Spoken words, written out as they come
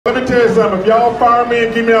Let me tell you something. If y'all fire me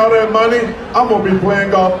and give me all that money, I'm going to be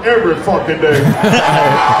playing golf every fucking day.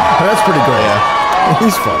 That's pretty great. Yeah.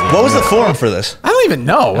 He's funny. What was the forum for this? I don't even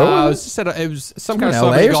know. It was just it was some kind of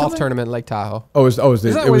celebrity golf tournament in Lake Tahoe. Oh, it was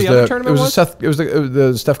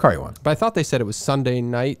the Steph Curry one. But I thought they said it was Sunday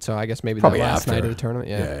night, so I guess maybe probably the last after night of the tournament.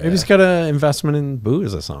 Yeah. Maybe he's got an investment in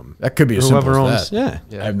booze or something. That could be as simple as that.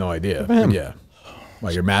 Yeah. I have no idea. Yeah.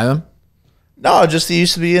 Why, you're mad at him? No, just he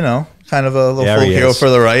used to be, kind of a little folk hero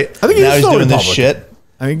for the right. I think now he's doing this shit.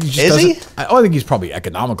 I think he just is he? I think he's probably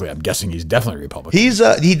economically. I'm guessing he's definitely Republican. He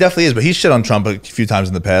definitely is, but he's shit on Trump a few times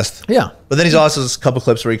in the past. Yeah, but then he's also a couple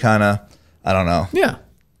clips where he kind of, I don't know. Yeah,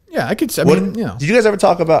 I could. I mean, Did you guys ever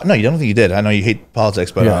talk about? No, you don't think you did. I know you hate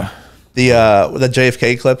politics, but the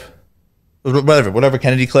JFK clip, whatever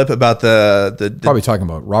Kennedy clip about the probably talking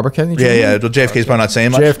about Robert Kennedy. Yeah. Well, JFK's probably not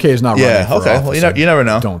saying much. JFK is not. Yeah. Running for okay. office, Well, you never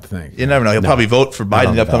know. Don't think. You never know. He'll probably vote for Biden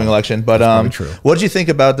in the upcoming election. But what did you think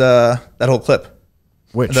about that whole clip?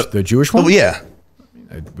 Which the Jewish one? Oh, yeah.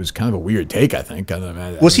 It was kind of a weird take, I think.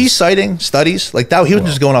 Was he citing studies like that? He was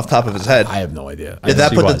just going off the top of his head. I have no idea.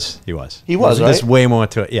 He was. Right? There's way more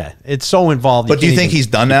to it. Yeah, it's so involved. But do you think he's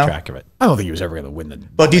done now? Track of it. I don't think he was ever going to win the.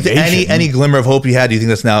 But do you think any glimmer of hope he had? Do you think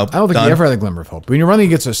that's now? I don't think he ever had a glimmer of hope. When you're running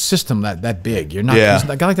against a system that big, you're not. Yeah.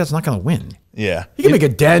 A guy like that's not going to win. Yeah, he can make a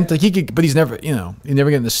dent. Like he could, but he's never. You never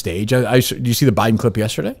get in the stage. Do you see the Biden clip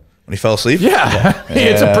yesterday? When he fell asleep? Yeah.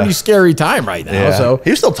 It's a pretty scary time right now. Yeah. So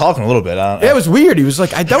he was still talking a little bit. It was weird. He was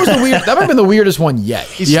like, that was the weird. That might have been the weirdest one yet.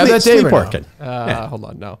 He's sleepwalking. Hold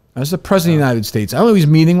on, no. That's the president of the United States. I don't know who he's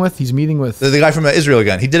meeting with. He's meeting with the guy from Israel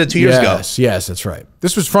again. He did it 2 years ago. Yes, that's right.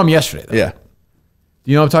 This was from yesterday, though. Yeah.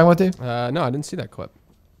 Do you know what I'm talking about, Dave? No, I didn't see that clip.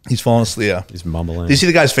 He's falling asleep. Yeah. He's mumbling. Do you see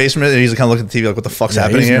the guy's face from it? He's kind of looking at the TV like, what the fuck's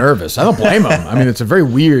happening here? He's nervous. I don't blame him. I mean, it's a very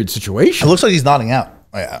weird situation. It looks like he's nodding out.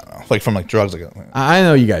 I don't know, like from drugs. I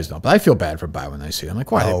know you guys don't, but I feel bad for Biden when I see it. I'm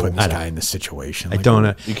like, why are they putting this guy in this situation? I don't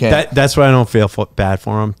know. You can't. That's why I don't feel bad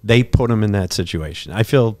for him. They put him in that situation. I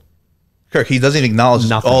feel. Kirk, he doesn't even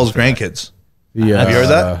acknowledge all his grandkids. Have you heard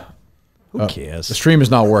that? Who cares? The stream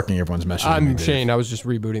is not working. Everyone's messaging. I'm Shane. I was just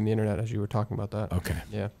rebooting the internet as you were talking about that. Okay.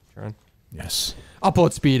 Yeah, Sharon. Yes.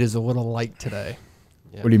 Upload speed is a little light today.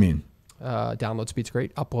 Yeah. What do you mean? Download speed's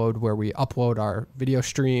great. Upload, where we upload our video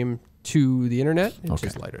stream to the internet, it's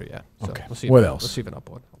just lighter. Yeah. So okay. We'll see what else? We'll see if an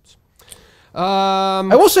upload helps.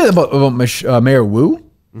 I will say about Mayor Wu.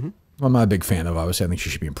 I'm not a big fan of. Obviously, I think she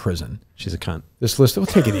should be in prison. She's a cunt. This list, we'll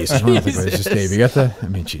take it easy. It's just Dave. You got the. I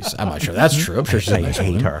mean, jeez, I'm not sure that's true. I'm sure she's a nice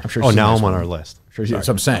woman. her. I'm sure. Oh, now I'm on our list. I'm sure that's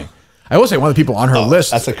what I'm saying. I will say one of the people on her list.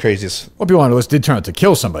 That's the craziest. One people on her list did turn out to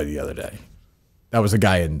kill somebody the other day. That was the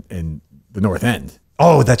guy in the North End.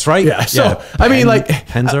 Oh, that's right. Yeah. So I mean, like,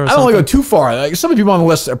 I don't want to go too far. Like, some of the people on the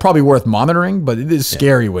list are probably worth monitoring, but it is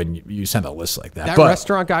scary when you send a list like that. That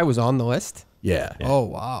restaurant guy was on the list. Yeah. Oh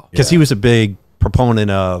wow. Because he was a big proponent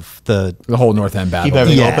of the whole North End battle. Keep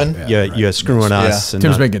everything open. You're screwing us. And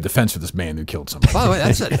Tim's making a defense for this man who killed somebody. By the way,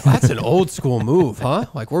 that's an old school move, huh?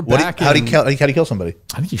 Like we're back. How did he kill somebody?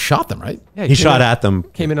 I think he shot them, right? Yeah, he shot at them.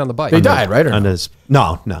 Came in on the bike. They died, right? Or on his,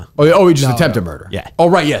 no. Oh, he just attempted murder. Yeah. Oh,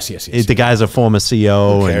 right. Yes. The guy's a former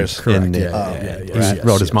CEO. And he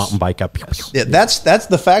rode his mountain bike up. Yeah, that's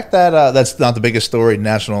the fact that that's not the biggest story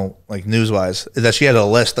national, like news wise, is that she had a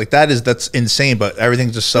list like that's insane. But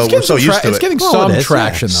everything's just we're so used to it. It's getting some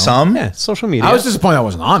traction though. Some social media. I was disappointed I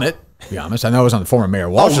wasn't on it. To be honest, I know I was on the former Mayor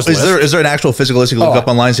Walsh's list. Is there an actual physical list you can look up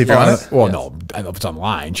online and see if you're on it? Well, no, I don't know if it's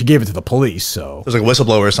online. She gave it to the police, so there's like a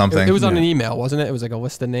whistleblower or something. It was on an email, wasn't it? It was like a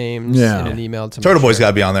list of names in an email. Turtle Boy's got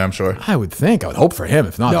to be on there, I'm sure. I would think. I would hope for him.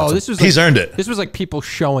 If not, no, he's earned it. This was like people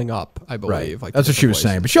showing up, I believe. Like that's what she was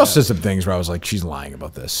saying. But she also said some things where I was like, she's lying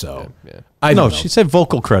about this. So I know she said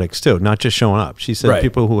vocal critics too, not just showing up. She said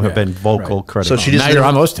people who have been vocal critics. So she just she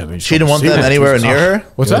didn't want them anywhere near her.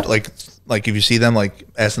 What's that? Like if you see them, like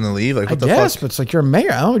ask them to leave, like what the fuck? But it's like you're a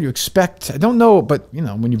mayor. I don't know what you expect. I don't know, but you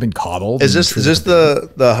know when you've been coddled. Is this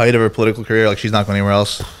the height of her political career? Like she's not going anywhere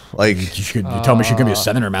else. Like you tell me she's gonna be a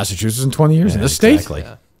senator in Massachusetts in 20 years in this state.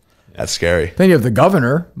 That's scary. Then you have the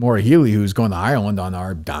governor, Maura Healey, who's going to Ireland on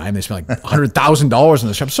our dime. They spent like $100,000 on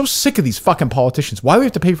this. I'm so sick of these fucking politicians. Why do we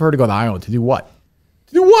have to pay for her to go to Ireland to do what?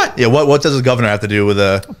 To do what? Yeah. What does the governor have to do with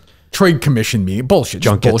a trade commission meeting? Bullshit.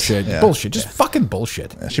 Just bullshit. Yeah. Bullshit. Just fucking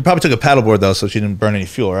bullshit. Yeah. She probably took a paddleboard though, so she didn't burn any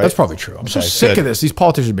fuel, right? That's probably true. I'm so sick of this. These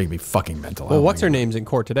politicians make me fucking mental. Well, what's her name's in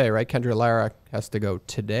court today, right? Kendra Lara has to go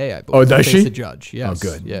today, I believe. Oh, does she? The judge. Yes. Oh,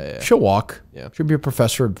 good. Yeah. She'll walk. Yeah. She'll be a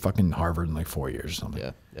professor at fucking Harvard in like 4 years or something.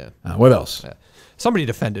 Yeah. What else? Yeah. Somebody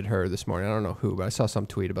defended her this morning. I don't know who, but I saw some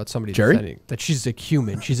tweet about somebody Jerry? defending that she's a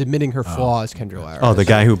human. She's admitting her flaws, Kendra Lara. Oh, the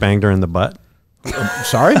guy who banged her in the butt?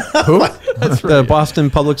 Sorry? Who? The Boston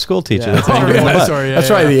public school teacher. Yeah. That's how you get in the butt. That's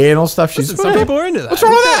right, the anal stuff. She's Some people are into that. What's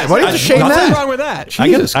wrong with that? Why do you have to shame Nothing that? wrong with that.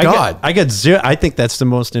 Jesus God. I get zero. I think that's the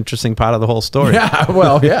most interesting part of the whole story. Yeah,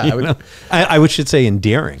 well, yeah. You know? I should say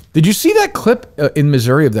endearing. Did you see that clip in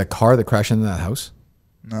Missouri of that car that crashed into that house?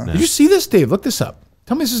 No. Did you see this, Dave? Look this up.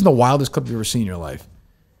 Tell me this isn't the wildest clip you've ever seen in your life.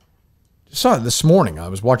 Just saw it this morning. I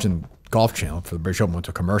was watching Golf Channel for the British Open, went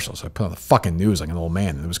to commercial, so I put on the fucking news like an old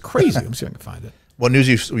man, and it was crazy. Let me see if I can find it. What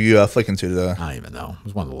news were you flicking to? I don't even know. It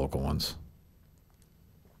was one of the local ones.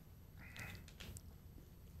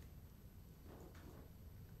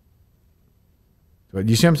 Do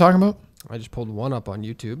you see what I'm talking about? I just pulled one up on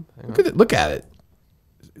YouTube. Look at it. Look at it.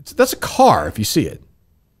 That's a car if you see it.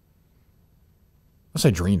 Unless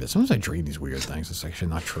I dreamed it. Sometimes I dream these weird things. It's actually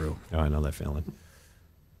not true. Oh, I know that feeling.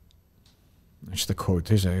 Just the quote.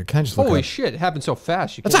 Can I just look Holy up? shit! It happened so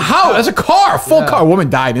fast. You That's a can't house. That's a car. A full car. A woman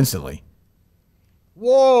died instantly.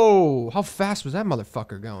 Whoa! How fast was that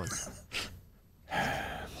motherfucker going?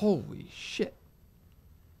 Holy shit!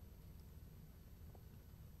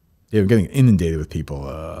 Yeah, we're getting inundated with people.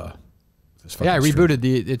 Yeah, I rebooted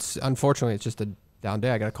it's unfortunately it's just a down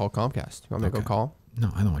day. I got to call Comcast. You want me to go call?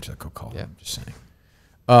 No, I don't want you to go call. Yeah. I'm just saying.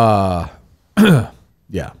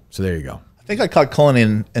 Yeah. So there you go. I think I caught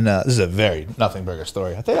Cullen in this is a very nothing burger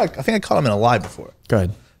story. I think I caught him in a lie before. Go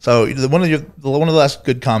ahead. So one of the last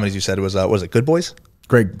good comedies you said was it Good Boys?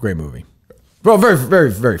 Great movie. Well, very,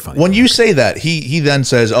 very, very funny. When you say that, he then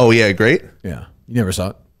says, "Oh yeah, great." Yeah. You never saw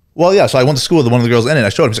it? Well, yeah. So I went to school with one of the girls in it. I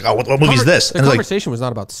showed him. He's like, "Oh, what movie is this?" The And conversation was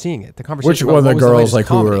not about seeing it. The conversation Which about one of the what was girls latest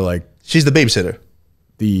who were comedy. like she's the babysitter.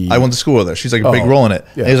 I went to school with her. She's like a big role in it.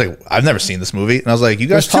 Yeah. And he's like, "I've never seen this movie." And I was like, "You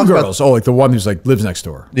guys There's two girls. Oh, like the one who's like lives next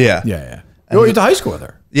door. Yeah. Yeah. You went to high school with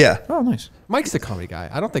her. Yeah. Oh, nice. Mike's the comedy guy.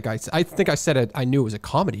 I don't think I think I said it. I knew it was a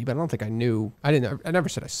comedy, but I don't think I knew. I never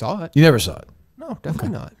said I saw it. You never saw it. No, definitely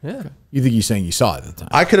not. Yeah. You think he's saying you saw it at the time?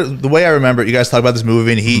 I could. The way I remember it, you guys talk about this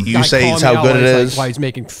movie, and you Guy say it's calling me how out good it while he's is. Like, why he's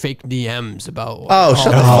making fake DMs about. Oh, shut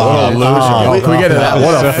the fuck up. Oh, can we get to that?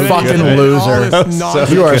 What a fucking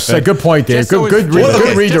loser. You are a good point, Dave. Good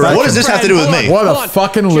redirection. What does this have to do with me? What a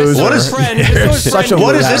fucking loser. What is- Such a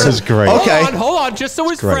What is loser. this? This is great. Okay. Hold on. Just so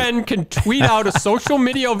his friend can tweet out a social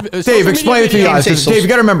media. Dave, explain it to you guys. Say 'Cause social- Dave, you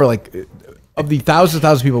got to remember, like, of the thousands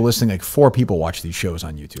of people listening, like 4 people watch these shows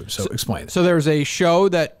on YouTube. So explain it. So there's a show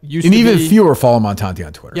that used And to even be. fewer follow Montante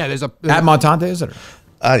on Twitter. Yeah, there's At Montante, is it?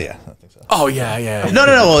 Yeah. I think so. Oh, yeah. No.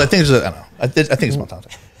 Well, I think it's. I don't know. I think it's Montante.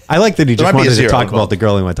 I like that he There just might be a wanted to zero talk involved. about the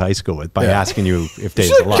girl he went to high school with by asking you if Dave's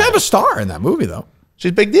She's like, alive. kind of a star in that movie, though. She's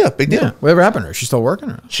a big deal. Big deal. Yeah. Whatever happened to her? She's still working?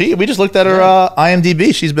 Or? We just looked at her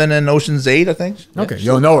IMDb. She's been in Ocean's 8, I think. Okay. You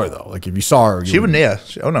don't know her, though. Like, if you saw her, She would. Yeah.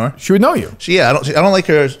 I don't know her. She would know you. I don't like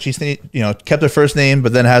her. She's kept her first name,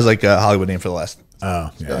 but then has like a Hollywood name for the last. Oh,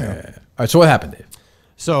 yeah. All right. So what happened, Dave?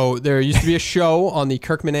 So there used to be a show on the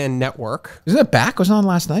Kirkman and Network, Isn't it back? Was it on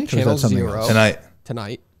last night? Or Channel was that something 0. else?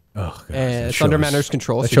 Tonight. Oh, God. And That it's show under is- Menner's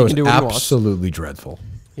control, That so show he is can do what he wants. absolutely dreadful.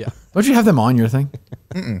 Yeah. Don't you have them on your thing?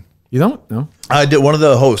 You don't? No. I did one of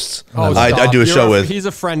the hosts. I stop. do a show with. He's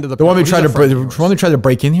a friend of the. The one who he's tried a to friend of yours. one who tried to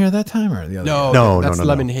break in here that time, or the other? No, guy? No, that's no, no.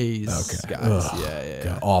 Lemon Haze. Okay. Guys. Ugh. Yeah.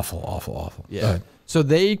 God, awful. Yeah. So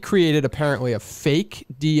they created apparently a fake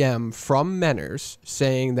DM from Menner's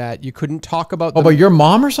saying that you couldn't talk about. Oh, about your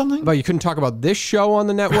mom or something? But you couldn't talk about this show on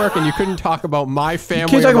the network, and you couldn't talk about my family. You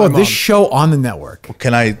can't or talk my about this mom. show on the network.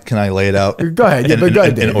 Can I lay it out? Go ahead. Yeah, but go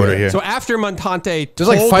ahead, in Dave. order Yeah. here. So after Montante, Just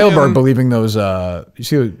like told Feilberg him- believing those. You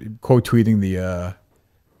see, quote tweeting the.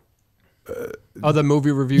 the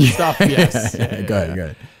movie review stuff. Yes. Go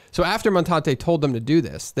ahead. So after Montante told them to do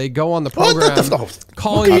this, they go on the What the program f-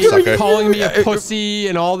 calling me a pussy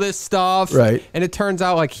and all this stuff. Right. And it turns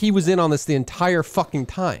out like he was in on this the entire fucking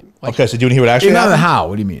time. Like Okay, so do you want to hear what actually Not the happened? how.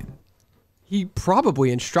 What do you mean? he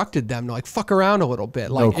probably instructed them to like fuck around a little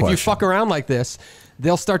bit. Like if you question. fuck around like this,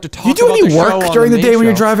 they'll start to talk. Do you do about any the show work on during the main day when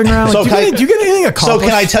you're show. driving around? So Like, can do you get anything So accomplished?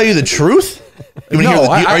 can I tell you the truth? You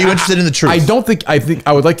wanna hear are you interested in the truth? I don't think. I think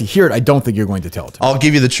I would like to hear it. I don't think you're going to tell it to me. I'll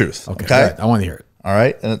give you the truth. Okay. Go ahead. I want to hear it. All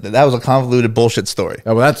right. And that was a convoluted bullshit story.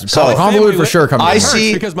 Oh, well, that's So- convoluted for sure. Coming I in. It hurts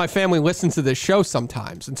see- because my family listens to this show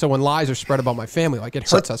sometimes, and so when lies are spread about my family, like it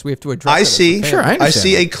hurts us. We have to address. I it as a see. family. Sure, I I understand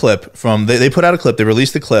see a clip from they put out a clip. They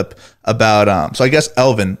released a clip about so I guess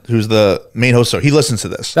Elvin, who's the main host, he listens to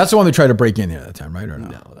this. That's the one that tried to break in here at that time, right? Or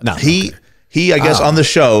no? No. He I guess on the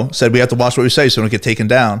show said we have to watch what we say so we don't get taken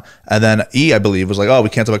down. And then I believe was like, oh, we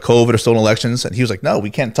can't talk about COVID or stolen elections. And he was like, no, we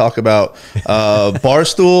can't talk about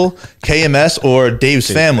Barstool, KMS, or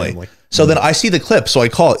Dave's family. So then I see the clip, so I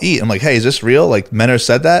call E. I'm like, hey, is this real? Like Menner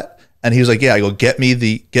said that, And he was like, yeah, I go, get me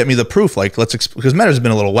the proof. Like, because Metters has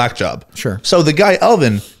been a little whack job. Sure. So the guy,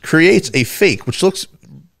 Elvin, creates a fake, which looks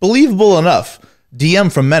believable enough,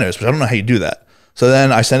 DM from Metters, which I don't know how you do that. So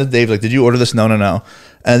then I sent it to Dave, like, did you order this? No.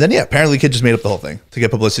 And then, yeah, apparently the kid just made up the whole thing to get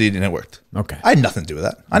publicity and it worked. Okay. I had nothing to do with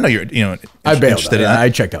that. I know you're, I bailed interested in that. that. I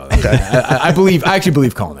checked out. Okay. I actually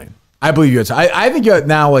believe Colin. I believe you. I think you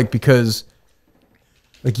now, like, because...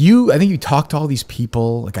 Like I think you talked to all these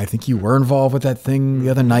people. Like I think you were involved with that thing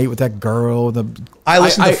the other night with that girl. I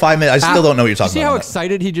listened to 5 minutes. I still don't know what you're talking about. See how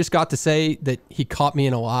excited he just got to say that he caught me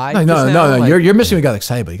in a lie? No. Like, You're missing. We got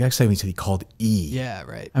excited, but he got excited when he said he called E. Yeah,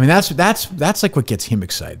 right. I mean that's like what gets him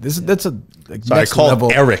excited. That's a like Sorry, next I called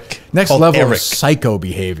level, Eric. Next Called level Eric. of psycho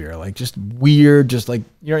behavior. Like just weird. Just like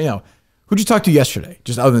who'd you talk to yesterday?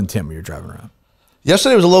 Just other than Tim when you were driving around.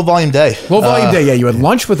 Yesterday was a low volume day. Low volume day. Yeah, you had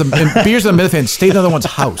lunch with them and beers in the minute and stayed in another one's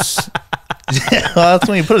house. Yeah, well, that's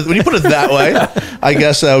when you put it that way. I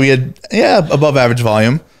guess we had above average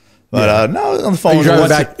volume, but no, on the phone. Are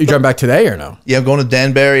you driving back today or no? Yeah, I'm going to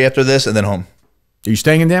Danbury after this and then home. Are you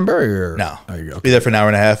staying in Danbury or no? Oh, okay. Be there for an hour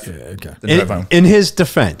and a half. Yeah, okay. Then drive home. In his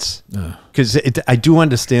defense, because I do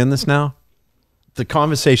understand this now, the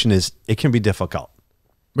conversation it can be difficult.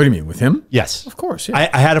 What do you mean with him? Yes, of course. Yeah.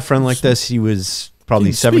 I had a friend like this. He was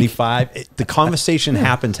probably 75. The conversation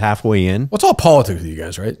happens halfway in. Well, it's all politics with you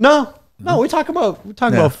guys, right? No, we talk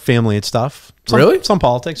about family and stuff. Really? Some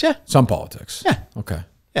politics, yeah. Some politics. Yeah. Okay.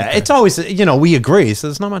 Yeah, it's always, we agree, so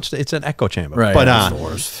there's not much, it's an echo chamber. Right. But, that's the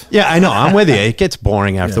worst. yeah, I know, I'm with you. It gets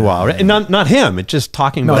boring after a while. And not him, it's just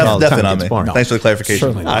talking about it all the time. Definitely Gets boring. Thanks for the clarification.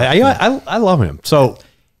 Certainly not. I love him. So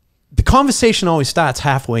the conversation always starts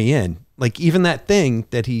halfway in. Like even that thing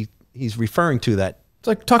that he's referring to that. It's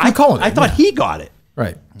like talking to Colin. I thought he got it.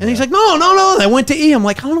 Right. And he's like, no. I went to E. I'm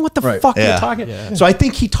like, I don't know what the fuck you're talking. Yeah. So I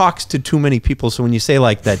think he talks to too many people. So when you say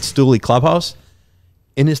like that Stooley Clubhouse,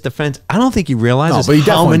 in his defense, I don't think he realizes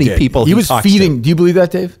how many people he was feeding. To. Do you believe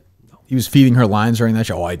that, Dave? He was feeding her lines during that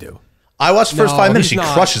show. Oh, I do. I watched the first 5 minutes. She he's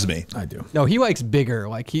not. crushes me. I do. No, he likes bigger.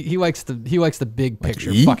 Like he likes the big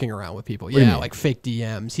picture, E? fucking around with people. do you Yeah, mean? like fake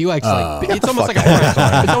DMs. He likes it's almost like a prank.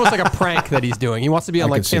 It's almost like a prank that he's doing. He wants to be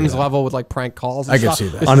on like can see Tim's that. level with like prank calls. And I can stuff. see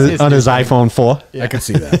that. This On is his thing. iPhone 4. I can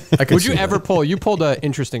see that. Would you ever pull? You pulled an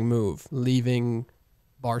interesting move, leaving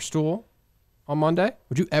Barstool on Monday.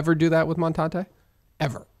 Would you ever do that with Montante?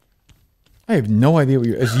 Ever? I have no idea what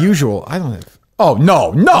you're. As usual, I don't have. Oh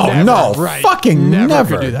no! Right. Fucking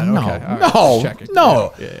Never could do that. No, Okay. All right. Just checking.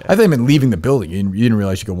 no. Yeah. I thought you meant leaving the building. You didn't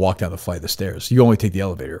realize you could walk down the flight of the stairs. You only take the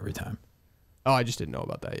elevator every time. Oh, I just didn't know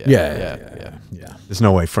about that. Yeah. There's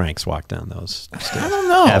no way Frank's walked down those stairs. I don't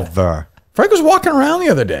know. Ever. Frank was walking around the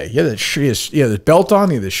other day. He had the belt on.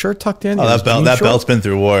 He had the shirt tucked in. Oh, that belt's been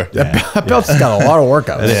through war. That belt's got a lot of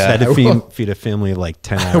workouts. Had to feed a family of like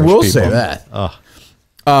 10 hours. I will people. say that. Oh.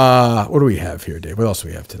 What do we have here, Dave? What else do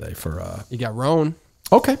we have today for? You got Rhone.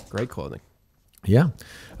 Okay. Great clothing. Yeah.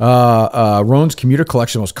 Rhone's commuter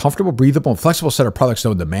collection, the most comfortable, breathable, and flexible set of products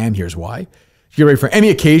known to man. Here's why. Get ready for any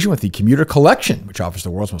occasion with the commuter collection, which offers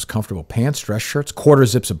the world's most comfortable pants, dress shirts, quarter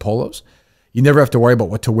zips, and polos. You never have to worry about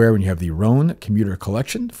what to wear when you have the Rhone commuter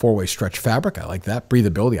collection. 4-way stretch fabric. I like that.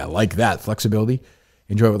 Breathability. I like that. Flexibility.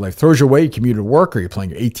 Enjoy what life throws your way. You commute to work or you're playing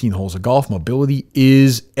your 18 holes of golf. Mobility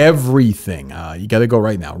is everything. You got to go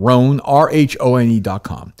right now. Rhone,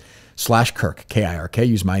 RHONE.com/Kirk, K-I-R-K.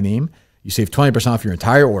 Use my name. You save 20% off your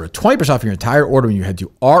entire order. 20% off your entire order when you head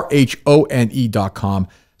to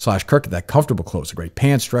RHONE.com/Kirk. That comfortable clothes. Great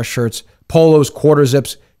pants, dress shirts, polos, quarter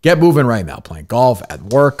zips. Get moving right now. Playing golf, at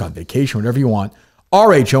work, on vacation, whatever you want.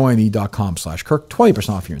 RHONE.com/Kirk. 20%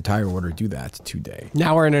 off your entire order. Do that today.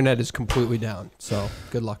 Now our internet is completely down. So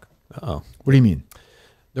good luck. What do you mean?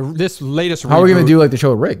 This latest. How are we going to do like the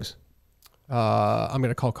show at Riggs? I'm going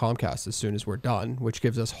to call Comcast as soon as we're done, which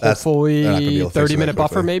gives us they're not gonna be hopefully able to fix it 30-minute that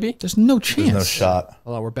buffer, quickly. maybe. There's no chance. There's no shot.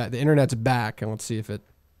 Hold on, we're back. The internet's back, and let's see if it.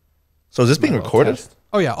 So is this being recorded? Test.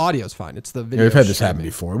 Oh yeah, audio's fine. It's the video. Yeah, we've had this streaming. happen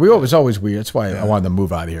before. It was always weird. That's why I wanted to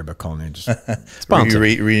move out of here, but Colin just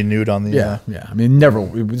Renewed on the. yeah. I mean, never.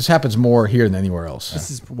 This happens more here than anywhere else.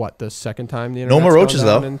 This is what the second time the No internet's more roaches, gone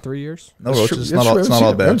down though. in 3 years. No roaches. It's That's not all, true. it's not all I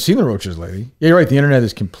haven't bad. seen the roaches lately. Yeah, you're right. The internet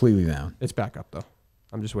is completely down. It's back up though.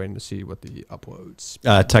 I'm just waiting to see what the uploads.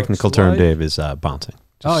 Technical looks term, like. Dave, is bouncing.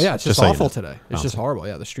 It's just so you awful know. today. It's Bouncing. just horrible.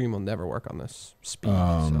 Yeah, the stream will never work on this speed.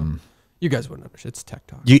 So. You guys wouldn't understand. It's tech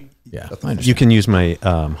talk. Yeah, I understand. you can use my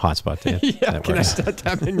hotspot there. Yeah, can I set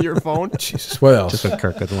that in your phone? Jesus, what else? Just what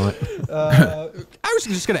Kirk would want. I was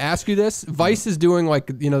just going to ask you this. Vice is doing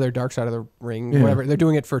their Dark Side of the Ring, whatever. They're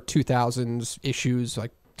doing it for 2000s issues,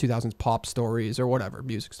 like 2000s pop stories or whatever,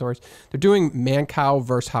 music stories. They're doing Man Cow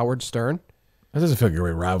versus Howard Stern. That doesn't feel like a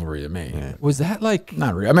great rivalry to me. Yeah. Was that like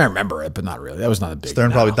Not really. I mean, I remember it, but not really. That was not a big.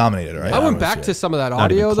 Stern probably dominated, right? I went back to some of that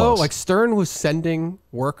audio though. close. Like Stern was sending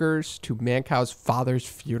workers to Mancow's father's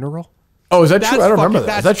funeral. Oh, is that That's true? I don't remember fucking-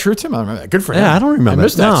 that. Is that true, Tim? I don't remember that. Good for him. Yeah, I don't remember. I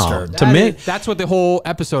missed that. No. Stern. To me, That's what the whole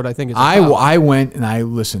episode I think is about. I went and I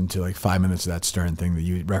listened to like 5 minutes of that Stern thing that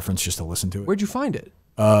you referenced just to listen to it. Where'd you find it?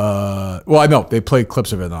 Well, I know they played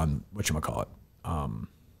clips of it on whatchamacallit.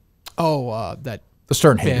 That The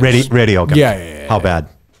Stern hate. radio guy. Yeah. How bad?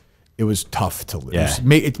 It was tough to lose. Yeah.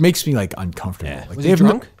 It makes me like uncomfortable. Yeah. Like, Was they he have no-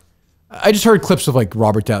 drunk? I just heard clips of like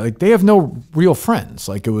Robert Downey. Like they have no real friends.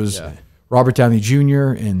 Like it was Robert Downey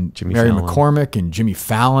Jr. and Jimmy Mary Fallon. McCormick and Jimmy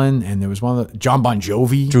Fallon, and there was one of the John Bon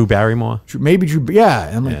Jovi. Drew Barrymore. Maybe Drew. Yeah.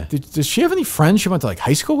 And I'm like, Yeah. does she have any friends she went to like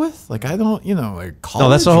high school with? Like I don't, like college. No,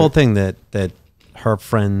 that's the or- whole thing that her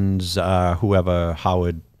friends, whoever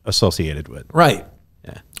Howard associated with. Right.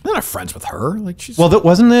 Yeah. I'm not friends with her. Like she's. Well,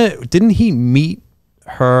 didn't he meet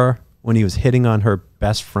her when he was hitting on her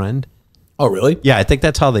best friend? Oh really? Yeah, I think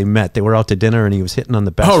that's how they met. They were out to dinner and he was hitting on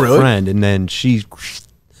the best Oh, really? friend, and then she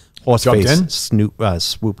horse Jumped in? face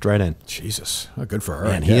swooped right in. Jesus. Oh, good for her.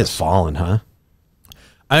 Man, I he is guess. fallen, huh?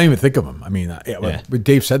 I didn't even think of him. I mean, Yeah. when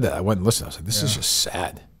Dave said that, I went and listened. I was like, this is just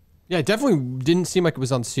sad. Yeah, it definitely didn't seem like it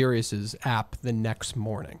was on Sirius's app the next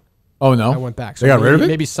morning. Oh no, I went back. They got maybe, rid of it.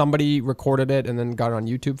 Maybe somebody recorded it and then got it on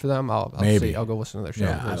YouTube for them. I'll Maybe. see. I'll go listen to their show.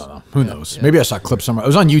 Yeah, I don't know. Who knows? Maybe I saw a clip somewhere. It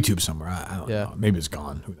was on YouTube somewhere. I don't Yeah. know. Maybe it's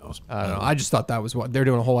gone. Who knows? I don't know. I just thought that was what they're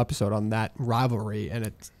doing a whole episode on that rivalry,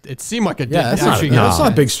 and it seemed like it did Yeah, that's not, actually yeah, get that's a-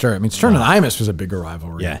 not a big Stern. I mean, Stern and Imus was a bigger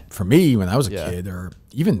rivalry Yeah. for me when I was a Yeah. kid, or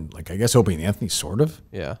even like I guess Opie and Anthony, sort of.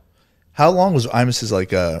 Yeah. How long was Imus's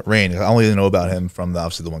reign? I only know about him from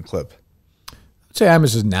obviously the one clip. I'd say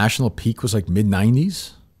Imus's national peak was like mid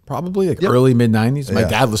 '90s, probably like early mid '90s. My Yeah.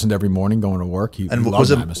 dad listened every morning going to work. He And loved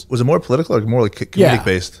was it Imus. more political or more like comedic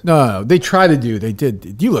based? No, they try to do. They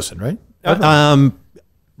did. You listen, right?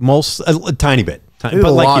 Most a tiny bit, They did but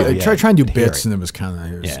a like lot. you, They yeah, try and do hear bits, it. and it was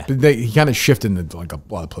kind of. Yeah. He kind of shifted into like a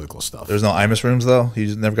lot of political stuff. There's no Imus rooms though. He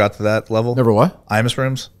just never got to that level. Never what? Imus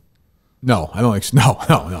rooms. No, I don't think so.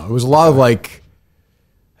 No. It was a lot of like,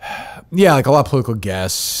 like a lot of political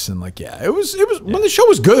guests and like, it was when the show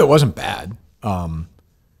was good, it wasn't bad.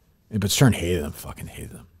 But Stern hated them, fucking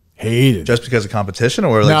hated them, hated. Just because of competition,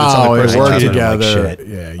 or like did no, something they personally worked happen? together. Like shit.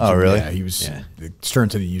 Yeah. Oh, really? Yeah, he was. Stern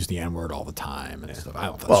said he used the N word all the time and stuff. I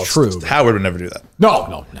don't know if Well, that's true. but- Howard would never do that.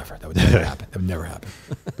 No, never. That would never happen. That would never happen.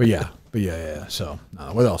 But yeah. So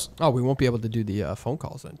what else? Oh, we won't be able to do the phone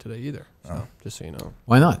calls then today either. So just so you know.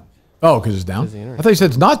 Why not? Oh, because it's down. the internet. I thought you said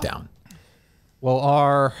it's not down. Well,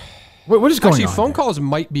 our What is going actually on? phone there? calls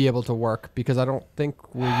might be able to work because I don't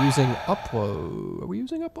think we're using upload. Are we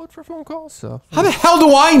using upload for phone calls? So How the hell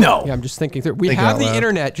do I know? yeah, I'm just thinking through. We Thinking have out the loud.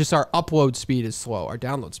 internet. Just our upload speed is slow. Our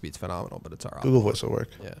download speed's phenomenal, but it's our upload. Google Voice will work.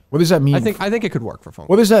 Yeah. What does that mean? I think it could work for phone.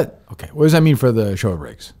 What does that? Okay. What does that mean for the show of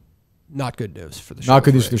Riggs? Not good news for the show. Not good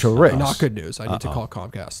of news for the Riggs. show of Riggs. Not good news. I need to call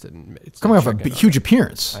Comcast and it's Coming off a check in on huge it.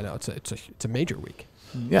 appearance. I know it's a major week.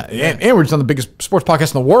 Yeah, and we're just on the biggest sports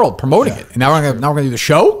podcast in the world promoting it. And now we're gonna do the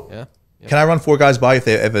show. Yeah. Can I run 4 guys by if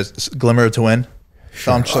they have a glimmer to win?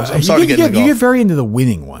 So I'm starting to you get get, into you golf. get very into the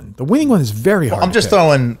winning one. The winning one is very hard. I'm to just pick.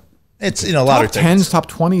 throwing. It's lottery top tickets. 10s,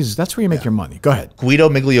 top 20s. That's where you make your money. Go ahead. Guido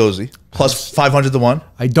Migliozzi plus 500 to 1.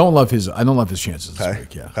 I don't love his chances this Okay.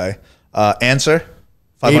 week. Yeah. Okay. Answer.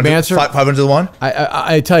 Abe Answer? 500 to 1.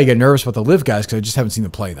 I tell you, I get nervous about the live guys because I just haven't seen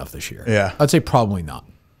them play enough this year. Yeah. I'd say probably not.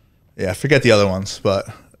 Yeah. Forget the other ones, but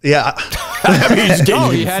yeah.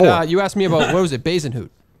 Oh, you had you asked me about what was it, Basenhoot?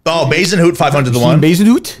 Oh, Basenhoot 500 to 1.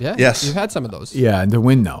 Basenhoot? Yeah. Yes. You've had some of those. Yeah, and to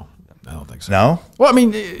win, no. I don't think so. No. Well, I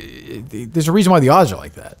mean, there's a reason why the odds are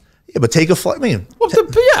like that. Yeah, but take a flight. I mean, Well, but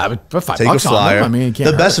 $5 take a on flyer. them. I mean, you can't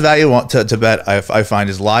the best hurt. value to bet I find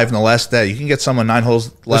is live in the last day. You can get someone 9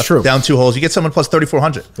 holes left, true. down 2 holes. You get someone plus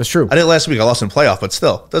 3,400. That's true. I did it last week. I lost in playoff, but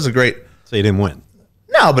still, that's a great. So you didn't win.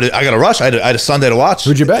 No, but I got a rush. I had a Sunday to watch.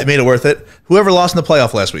 Who'd you bet? It made it worth it. Whoever lost in the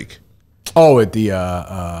playoff last week. Oh, at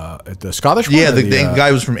the Scottish one? Yeah, or the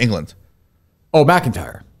guy was from England. Oh,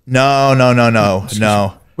 McIntyre. No.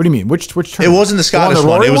 What do you mean? Which It tournament? wasn't the Scottish on the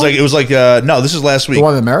one. Rory It was like no. This is last week.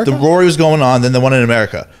 one in America? The Rory was going on, then the one in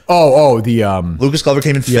America. the Lucas Glover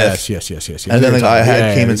came in 5th. yes. And then the guy I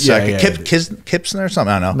had came in Yeah, second. yeah. Kipsner or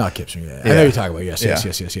something. I don't know. Not Gibson. Yeah, I know you're talking about. Yes.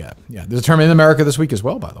 Yeah. There's a tournament in America this week as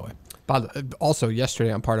well, by the way. Also,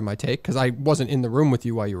 yesterday on part of my take, because I wasn't in the room with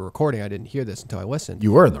you while you were recording. I didn't hear this until I listened.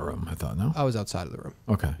 You were in the room, I thought. No. I was outside of the room.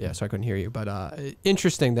 Okay. Yeah, so I couldn't hear you. But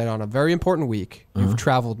interesting that on a very important week, you've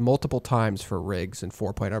traveled multiple times for Riggs and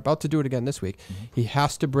 4-Point. Are about to do it again this week. He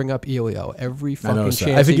has to bring up Elio every I fucking noticed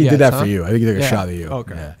chance that. I think he gets, did that huh? for you. I think he took a Yeah. shot at you.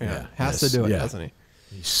 Okay. Yeah. Has Yes. to do it, Yeah. doesn't he?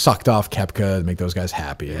 He sucked off Koepka to make those guys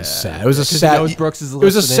happy. It was sad. It was a sad. He knows Brooks is it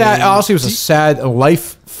was a sad. Honestly, it was a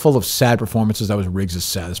life full of sad performances. That was Riggs'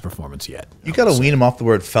 saddest performance yet. You got to wean him off the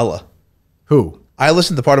word fella. Who? I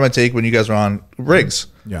listened to part of my take when you guys were on Riggs.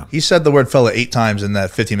 Yeah. He said the word fella 8 times in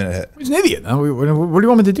that 15-minute hit. He's an idiot. What do you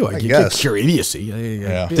want me to do? I guess. can't cure idiocy.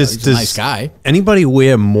 Yeah. He's a nice guy. Anybody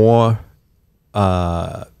wear more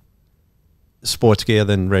sports gear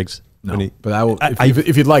than Riggs? No, but I will.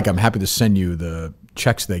 If you'd like, I'm happy to send you the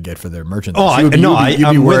checks they get for their merchandise. Oh, I'm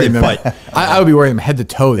with it, but I would be wearing them head to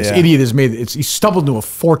toe. This idiot has made it. He stumbled into a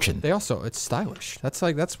fortune. It's stylish. That's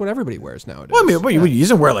what everybody wears nowadays. Well, I mean, he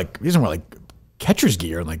doesn't wear like catcher's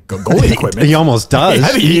gear and like goalie equipment. He almost does. I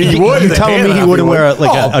think he would. You telling me he wouldn't wear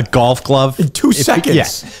a golf glove in 2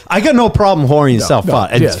 seconds? Yeah, I got no problem whoring yourself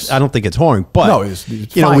out. Yes. I don't think it's whoring, but no, it's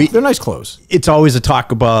fine. They're nice clothes. It's always a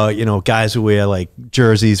talk about guys who wear like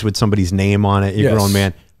jerseys with somebody's name on it. You're a grown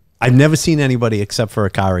man. I've never seen anybody except for a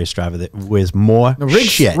car race driver that wears more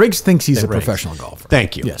shit. Riggs thinks he's a professional golfer.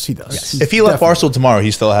 Thank you. Yes, he does. Yes. If he left Barstool tomorrow, he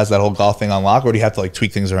still has that whole golf thing on lock, or do you have to like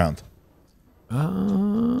tweak things around?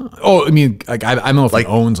 I mean, like I don't know if he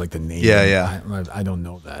owns like the name. Yeah. I don't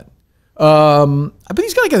know that. But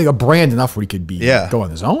he's got like a brand enough where he could go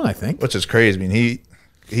on his own. I think, which is crazy. I mean, he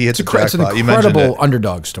hits it's an incredible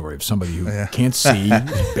underdog story of somebody who can't see.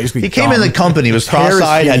 Basically, he came in the company, was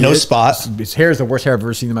cross-eyed, had no spot. His hair is the worst hair I've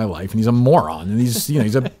ever seen in my life, and he's a moron. And he's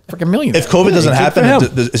he's a freaking millionaire. If COVID doesn't happen,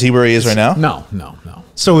 is he where he is right now? No.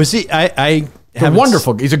 So is he? He's a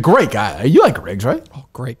wonderful. He's a great guy. You like Riggs, right? Oh,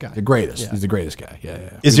 great guy. The greatest. Yeah. He's the greatest guy.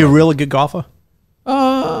 Yeah. Is he a really good golfer?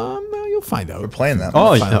 You'll find out. We're playing that.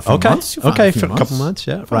 Oh, okay. For a couple months,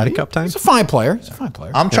 yeah. Ryder Cup time. He's a fine player.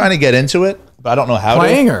 I'm trying to get into it, but I don't know how.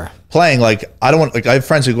 Playing. Like I don't want. Like I have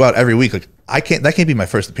friends who go out every week. Like I can't. That can't be my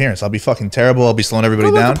first appearance. I'll be fucking terrible. I'll be slowing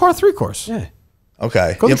everybody down. The par 3 course. Yeah.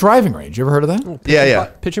 Okay. Go to the driving range. You ever heard of that? Yeah.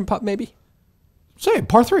 Pitch and putt, maybe. Say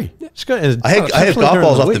par 3. Yeah, it's good. I have golf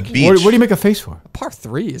balls off the beach. What do you make a face for? A par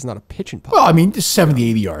 3 is not a pitch and putt. Well, I mean, just 70,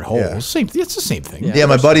 80 yard holes. Yeah. It's the same thing. Yeah,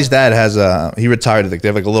 my buddy's dad has he retired. They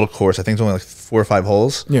have like a little course. I think it's only like 4 or 5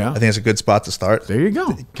 holes. Yeah. I think it's a good spot to start. There you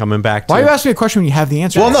go. Coming back. Why are you asking me a question when you have the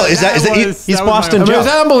answer? Well, no, is that he's Boston Joe? Is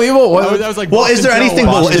that unbelievable? That was like well, is there anything?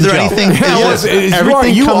 Is there anything?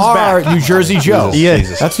 Everything you are New Jersey Joe.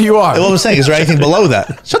 Yes, that's who you are. What I'm saying, is there anything below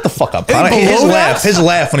that? Shut the fuck up. His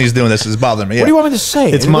laugh when he's doing this is bothering me. What do you want me to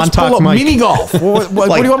say? It's Montauk Mike. Mini golf. What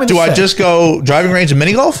do you want me to say? Do I just go driving range and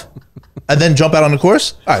mini golf, and then jump out on the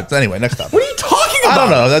course? All right. Anyway, next time. What are you talking about? I don't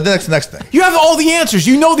know. The next thing. You have all the answers.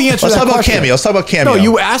 You know the answer. Let's talk about Cameo. No,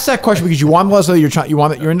 you asked that question because you want to let us know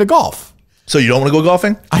you're into golf. So you don't want to go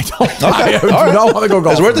golfing? I don't. Okay. I do not want to go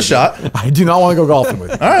golfing. It's worth a shot. I do not want to go golfing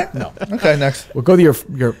with you. All right. No. Okay. Next. We'll go to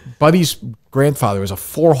your buddy's grandfather. It was a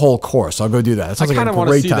 4-hole course. I'll go do that. That sounds like a great time. I kind of want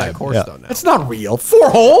to see that course though. Now. It's not real. 4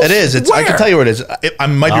 holes. It is. I can tell you where it is. I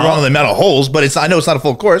might be wrong on the amount of holes, but I know it's not a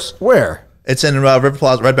full course. Where? It's in River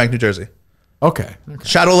Plaza, Red Bank, New Jersey. Okay.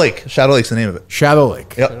 Shadow Lake. Shadow Lake's the name of it. Shadow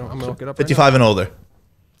Lake. Yep. I'm gonna look it up. 55 and older.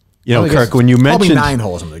 You know, Kirk, when you mentioned probably 9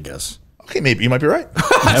 holes, I'm gonna guess. Okay, maybe you might be right.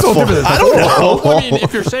 I don't know. Well, I mean,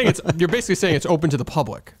 if you're saying you're basically saying it's open to the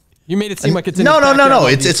public. You made it seem like it's in no.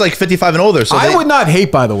 It's like 55 and older. So I would not hate,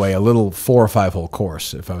 by the way, a little 4 or 5 hole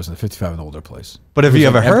course if I was in a 55 and older place. But have you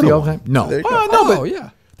ever heard of it? No. No,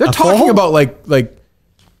 yeah. They're talking about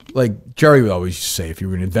like Jerry would always say, if you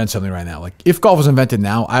were going to invent something right now, like if golf was invented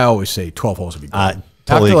now, I always say 12 holes would be good.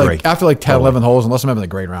 Totally agree. After like 10, 11 holes, unless I'm having a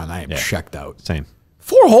great round, I am checked out. Same.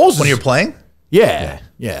 4 holes when you're playing. Yeah.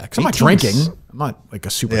 Because I'm not drinking. I'm not like a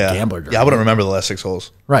super gambler. Yeah, I wouldn't remember the last 6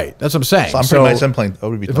 holes. Right. That's what I'm saying. So I'm pretty nice. I'm playing.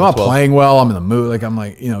 If I'm not playing well, I'm in the mood. Like I'm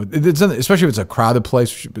like, especially if it's a crowded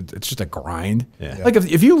place, it's just a grind. Yeah. Like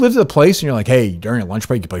if you live at a place and you're like, hey, during a lunch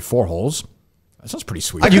break, you play 4 holes. That sounds pretty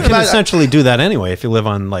sweet. You can essentially do that anyway if you live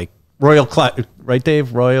on like right,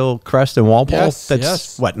 Dave? Royal Crest and Walpole. Yes,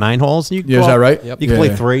 that's what, 9 holes. Is that right? Yep. You can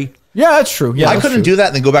play 3. Yeah, that's true. Yeah, I couldn't do that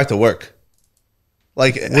and then go back to work.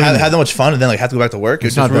 Like have that much fun and then like have to go back to work.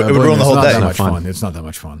 It would ruin the whole day. It's not that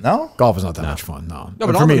much fun. No, golf is not that much fun. No,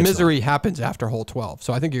 but all the misery happens after hole 12.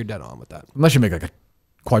 So I think you're dead on with that. Unless you make like a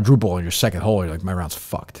quadruple on your second hole, you're like, my round's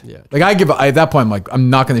fucked. Yeah. Like at that point, I'm like, I'm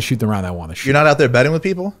not going to shoot the round I want to shoot. You're not out there betting with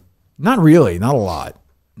people? Not really. Not a lot.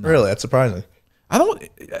 No. Really? That's surprising.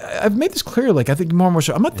 I've made this clear. Like I think more and more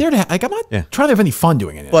so. I'm not there to. I'm not trying to have any fun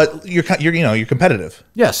doing it. But you're competitive.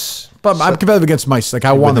 Yes, but I'm competitive against my. Like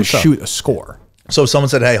I want to shoot a score. So if someone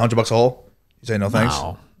said, "Hey, $100 a hole," you say no thanks.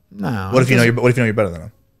 No. What if you know you're better than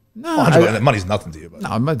them? No, well, money's nothing to you. But.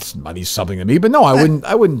 No, money's something to me. But no, I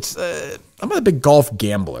wouldn't. I'm not a big golf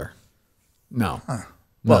gambler. No. Huh.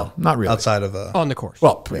 Well, not really. Outside of on the course.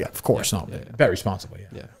 Well, yeah, of course, no. Bet responsibly.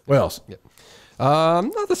 Yeah. What else? Yeah.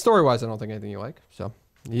 Not the story wise. I don't think anything you like. So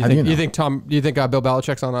you think Bill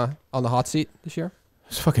Belichick's on the hot seat this year?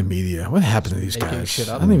 It's fucking media. What happened to these guys? Shit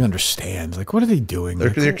up. I don't even understand. Like, what are they doing?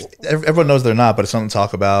 Everyone knows they're not, but it's something to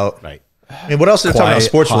talk about. Right. I mean, what else are they talking about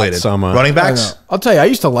sports related? Running backs? I'll tell you, I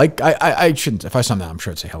used to like, I shouldn't, if I saw him now, I'm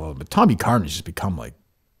sure I'd say hello, but Tommy Carter's just become like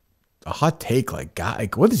a hot take, like, guy.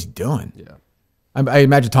 Like, what is he doing? Yeah. I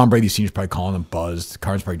imagine Tom Brady Sr.'s probably calling him buzzed.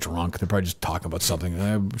 Carter's probably drunk. They're probably just talking about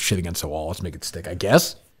something. Shit against the wall. Let's make it stick, I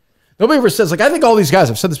guess. Nobody ever says, like, I think all these guys,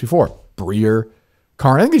 I've said this before, Breer,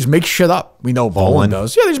 Carter, I think they just make shit up. We know Bolin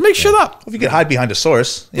does. Yeah, they just make shit up. Well, if you could hide behind a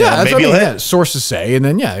source, that's maybe what you'll hit. Sources say, and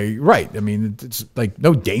then, right. I mean, it's like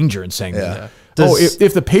no danger in saying that. Does,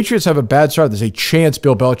 if the Patriots have a bad start, there's a chance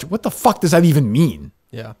Bill Belichick. What the fuck does that even mean?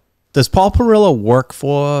 Yeah. Does Paul Perillo work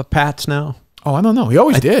for Pats now? Oh, I don't know. He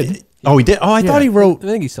always did. Oh, he did? Oh, I thought he wrote. I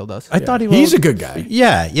think he still does. I thought he wrote. He's a good guy.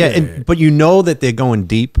 Yeah. But you know that they're going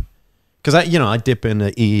deep. Because I dip in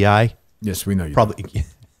the EEI. Yes, we know you.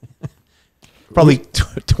 Probably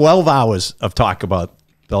 12 hours of talk about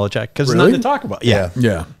Belichick. Because there's nothing to talk about. Yeah.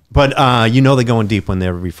 But they're going deep when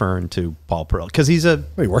they're referring to Paul Perillo because he's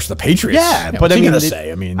he works for the Patriots. Yeah, but what's he gonna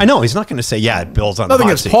say? I mean, I know he's not going to say Bill's on nothing the hot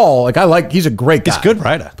against seat. Paul. Like he's a great guy. He's a good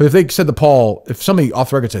writer. But if they said to Paul, if somebody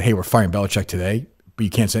off the record said, "Hey, we're firing Belichick today," but you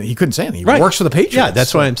can't say he couldn't say anything. He works for the Patriots. Yeah,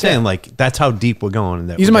 that's what I'm saying. Like that's how deep we're going.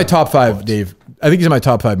 He's in my top 5, Dave. I think he's in my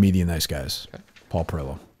top 5 media nice guys. Okay. Paul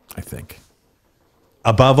Perillo, I think.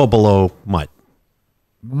 Above or below Mutt?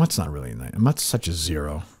 Mutt's not really nice. Mutt's such a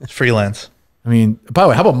zero. It's freelance. I mean, by the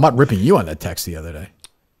way, how about Mutt ripping you on that text the other day?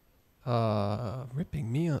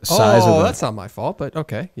 Ripping me on. That's not my fault, but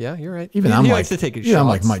okay. Yeah, you're right. Even he likes to take his shots. I'm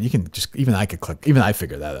like, Mutt, you can just, even I could click, even I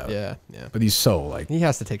figured that out. Yeah. But he's so like. He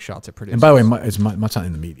has to take shots at producers. And by the way, Mutt's not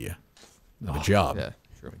in the media. Not a job. Yeah,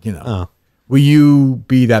 true. You will you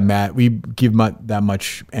be that mad? Will you give Mutt that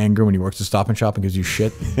much anger when he works at Stop and Shop and gives you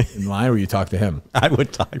shit in line, or you talk to him? I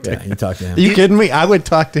would talk to him. You talk to him. Are you kidding me? I would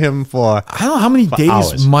talk to him for. I don't know how many days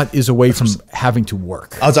hours. Mutt is away from having to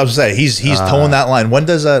work. I was about to say he's towing that line. When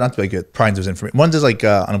does not to be good? Prying his information. When does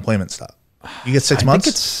unemployment stop? You get 6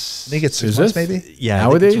 months. I think it's 6 months, maybe. Yeah,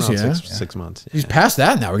 nowadays, 6 months. He's past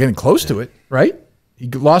that now. We're getting close to it, right? He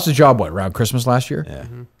lost his job around Christmas last year. Yeah,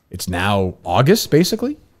 it's now August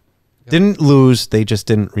basically. Didn't lose. They just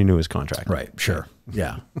didn't renew his contract. Right. Sure.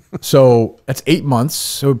 Yeah. So that's 8 months.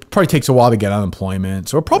 So it probably takes a while to get unemployment.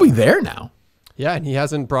 So we're probably there now. Yeah, and he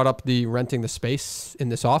hasn't brought up the renting the space in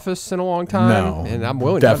this office in a long time. No, and I'm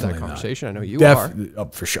willing to have that conversation. I know you are. Oh,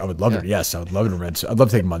 for sure. I would love it. Yes, I would love to rent. I'd love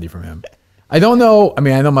to take money from him. I don't know. I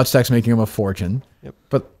mean, I know Mutt's making him a fortune,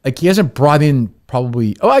 but like he hasn't brought in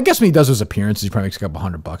probably. Oh, I guess when he does his appearances, he probably makes a couple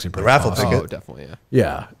 $100. The raffle ticket. Oh, definitely. Yeah.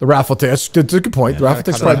 Yeah, the raffle ticket. That's a good point. The raffle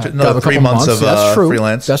ticket's probably another 3 months of that's true.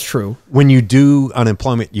 freelance. That's true. When you do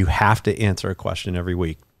unemployment, you have to answer a question every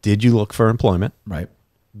week. Did you look for employment? Right.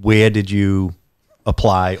 Where did you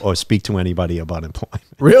apply or speak to anybody about employment?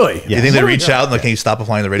 Really? Yeah. You think they reach out and like, can you stop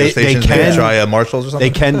applying to the radio stations? They can try Marshalls or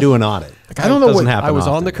something. They can do an audit. I don't know what happen. I was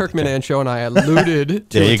often, on the Kirk Minnan show and I alluded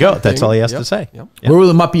to there you go. That's all he has to say. Yep. Where will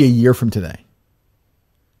it might be a year from today?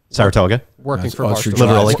 Saratoga. Working for Barstool. Barstool.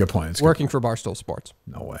 Literally. That's a good point. Working for Barstool Sports.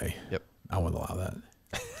 No way. Yep. I wouldn't allow that.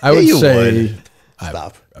 I would you say would.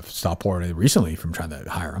 I've stopped pouring recently from trying to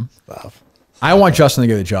hire him. Stop. I want Justin to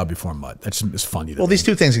get a job before Mutt. That's just funny. Well, these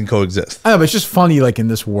two things can coexist. I know, but it's just funny, like in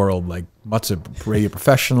this world, like Mutt's a radio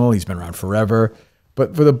professional. He's been around forever.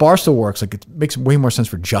 But for the Barstool works, like it makes way more sense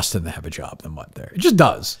for Justin to have a job than Mutt there. It just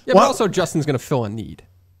does. Yeah, but also Justin's going to fill a need.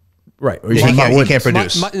 Right. Or he can't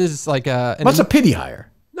produce. Mutt is like Mutt's a pity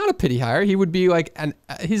hire. Not a pity hire. He would be like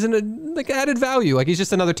he's like added value. Like he's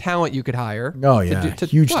just another talent you could hire. Oh yeah,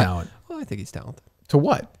 huge talent. Well, I think he's talented. To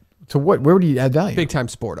what? To what? Where would he add value? Big time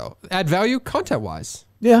sporto. Add value content wise.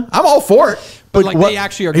 Yeah, I'm all for it. But like they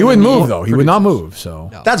actually are. He wouldn't move though. He would not move. So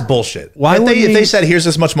No. That's bullshit. Why if they said here's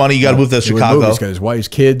this much money, you got to move to Chicago. He's got his wife, his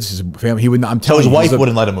kids, his family. He would not. I'm So telling his you, wife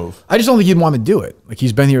wouldn't let him move. I just don't think he'd want to do it. Like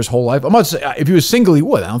he's been here his whole life. I'm not saying if he was single, he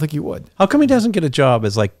would. I don't think he would. How come he doesn't get a job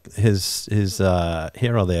as like his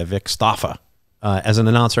hero there, Vic Stoffa, as an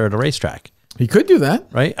announcer at a racetrack? He could do that,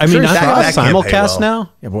 right? I mean, that can't pay simulcast well.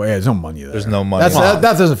 now. Yeah, boy, there's no money there. There's no money. That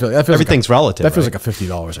doesn't feel. That feels Everything's like relative. That feels right? like a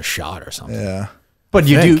 $50 a shot or something. Yeah. But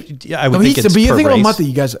you do. Yeah, I would think it's but you per think race. about Mutt,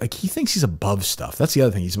 you guys like he thinks he's above stuff. That's the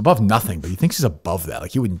other thing. He's above nothing, but he thinks he's above that.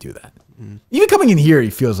 Like he wouldn't do that. Even coming in here, he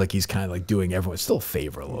feels like he's kind of like doing everyone still a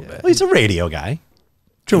favor a little bit. Well, he's a radio guy.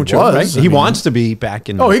 True, was, right? I He mean- wants to be back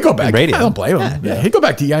in. Oh, he'd go back. radio. I don't blame him. Yeah, he'd go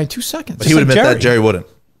back to EI in 2 seconds. But he would like admit Jerry. that. Jerry wouldn't.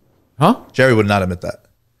 Huh? Jerry would not admit that.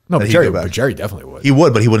 No, that but he'd Jerry, go back. but Jerry definitely would. He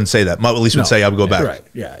would, but he wouldn't say that. Mutt at least would say, I would go back. Right.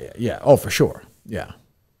 Yeah. Oh, for sure. Yeah.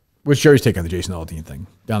 What's Jerry's take on the Jason Aldean thing?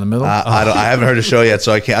 Down the middle? I haven't heard the show yet,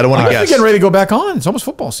 so I can't. I don't want to guess. Getting ready to go back on. It's almost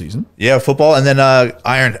football season. Yeah, football, and then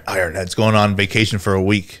Ironhead's going on vacation for a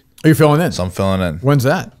week. Are you filling in? So I'm filling in. When's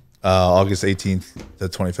that? August 18th to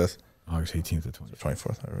 25th. August 18th to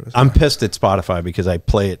 24th. I'm pissed at Spotify because I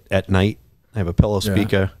play it at night. I have a pillow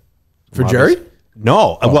speaker. For Jerry?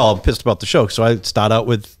 No. Well, I'm pissed about the show. So I start out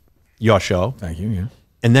with your show. Thank you. Yeah.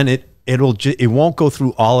 And then it won't go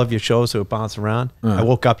through all of your shows, so it bounces around. I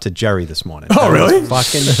woke up to Jerry this morning. Oh, really?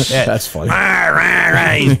 Fucking That's funny.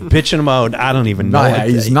 He's bitching him out. I don't even know.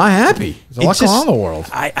 He's not happy. There's a lot going on in the world.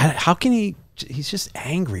 How can he? He's just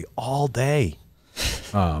angry all day.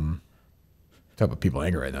 Talk about people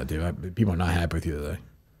angry right now, dude. People are not happy with you today.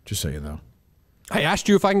 Just so you know. I asked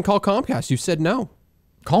you if I can call Comcast. You said no.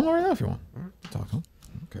 Call them right now if you want. Talk to them. I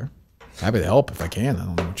don't care. Happy to help if I can. I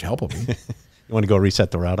don't know what your help will be. You want to go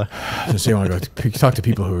reset the router? Just say you want to go talk to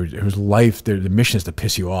people whose life, the mission is to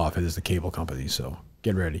piss you off. It is the cable company. So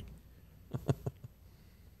get ready.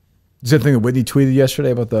 Is that thing that Whitney tweeted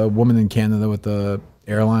yesterday about the woman in Canada with the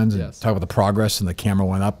airlines and talk about the progress and the camera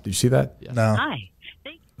went up? Did you see that? Yes. No. Hi.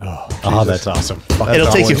 Oh, that's awesome.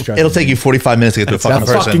 It'll take you 45 minutes to get to a fucking That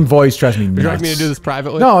person. fucking voice drives me nuts. Would you like me to do this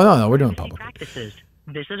privately? No, we're doing it public. Practices.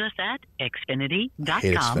 Visit us at hate Xfinity,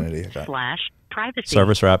 okay. xfinity.com/privacy.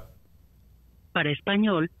 Service rep. Para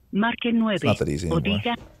español, marque 9. It's not that easy o anymore.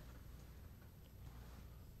 diga.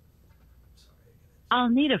 I'll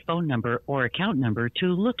need a phone number or account number to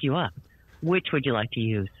look you up. Which would you like to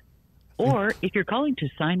use? Or if you're calling to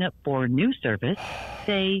sign up for new service,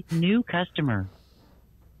 say new customer.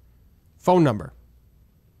 Phone number.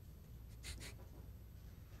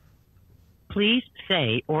 Please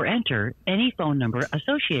say or enter any phone number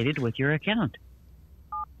associated with your account.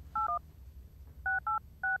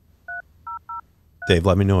 Dave,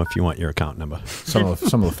 let me know if you want your account number. Someone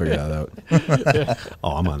will figure that out.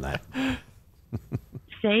 Oh, I'm on that.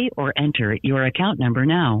 Say or enter your account number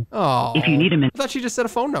now. Oh. If you need a minute. I thought she just said a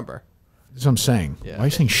phone number. That's what I'm saying. Yeah. Why are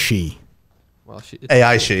you saying she? Well,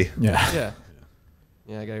 AI she. Yeah. Yeah.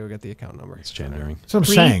 Yeah, I gotta go get the account number. It's gendering. That's what I'm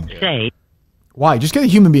Please saying. say. Why? Just get a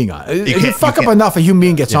human being on. If you fuck up enough, a human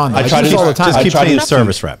being gets on. I I try do to this all the time. Just keep I saying tried to-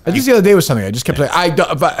 service rep. I just the other day was something. I just kept saying,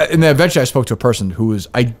 and then eventually I spoke to a person who was,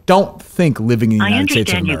 I don't think living in the I United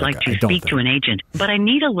States of understand you'd America. like to I don't speak think. to an agent, but I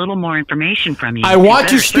need a little more information from you. I want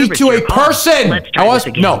to better speak service to your a call. person. Let's try this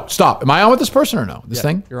again. No, stop. Am I on with this person or no? This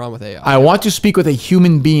thing? You're on with AI. I want to speak with a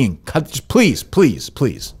human being. Just please, please,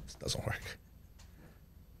 please. Doesn't work.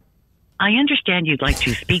 I understand you'd like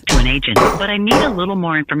to speak to an agent, but I need a little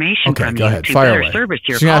more information Okay, from go you ahead. to Fire better away. service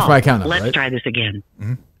your So you're gonna ask call. my account number, Let's right? try this again.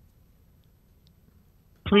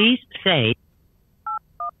 Please say.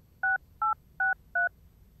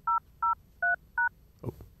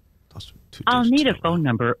 I'll need a phone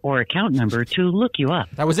number or account number to look you up.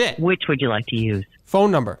 That was it. Which would you like to use? Phone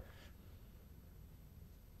number.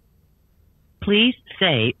 Please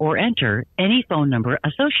say or enter any phone number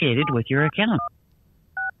associated with your account.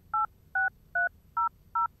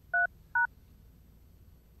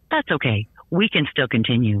 That's okay. We can still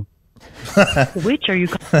continue. Which are you?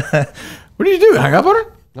 What did you do? Hang up on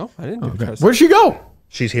her? No, I didn't. Okay. Where'd she go?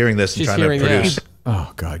 She's hearing this and She's trying hearing to that. produce.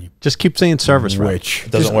 Oh, God. You Just keep saying service rep. witch.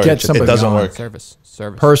 It doesn't Just work. Get somebody It doesn't on. work. Service.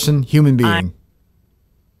 Person, human being.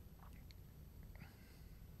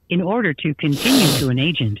 In order to continue to an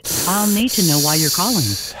agent, I'll need to know why you're calling.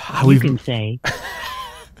 You can say,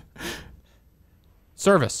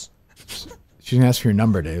 Service. She's going to ask for your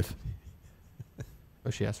number, Dave. Oh,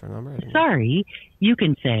 she asked for a number? I didn't know. sorry. You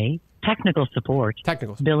can say technical support,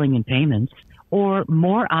 Technical. billing and payments, or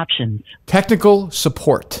more options. Technical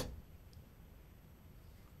support.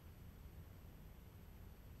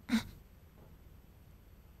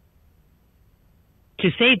 To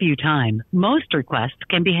save you time, most requests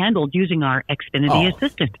can be handled using our Xfinity Oh,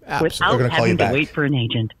 Assistant absolutely. without They're gonna call you having to back. wait for an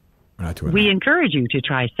agent. We're not doing We that. encourage you to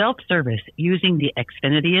try self-service using the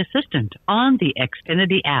Xfinity Assistant on the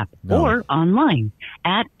Xfinity app No. or online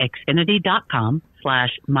at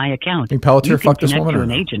xfinity.com/myaccount. Think Pelletier You can fucked this connect woman to or an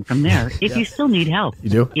no? agent from there if you still need help. You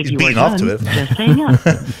do? If He's you beating are off to done, it. just hang up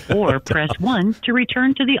or press 1 to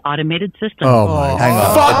return to the automated system. Oh, my. Hang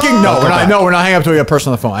on. Fucking no. We're not hanging up till we get a person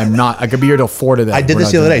on the phone. I'm not. I could be here till 4 today. I did We're this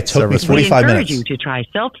not the other doing day. It took me service. 45 we encourage minutes. you to try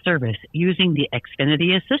self-service using the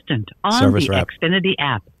Xfinity Assistant on Service the rep. Xfinity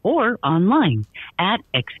app or online at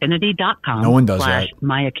xfinity.com/myaccount. No one does that.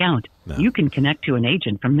 No. You can connect to an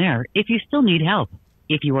agent from there if you still need help.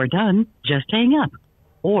 If you are done, just hang up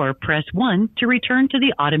or press 1 to return to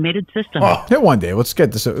the automated system. Oh, hit one day. Let's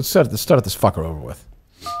get this. Let's start this fucker over with.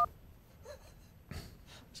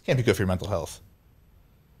 This can't be good for your mental health.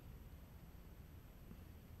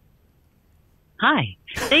 Hi.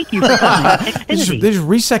 Thank you for calling Xfinity. They just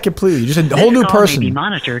reset completely. You're just a whole This new call may person. be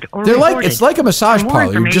monitored or They're like recorded. it's like a massage For more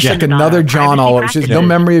parlor. You're just like information about another our John all over. privacy There's no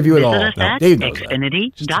memory of you at all. Visit us No, at Dave knows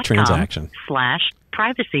that. Just a transaction.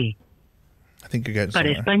 xfinity.com/privacy. I think you're getting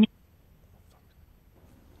Para somewhere. Español.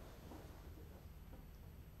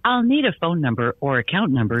 I'll need a phone number or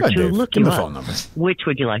account number Go ahead, to Dave. look Give you me the up. phone number. Which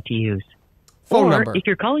would you like to use? Phone or number. if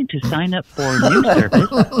you're calling to sign up for a new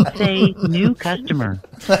service, say new customer.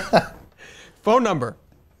 Phone number.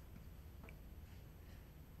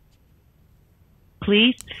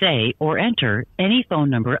 Please say or enter any phone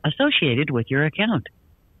number associated with your account.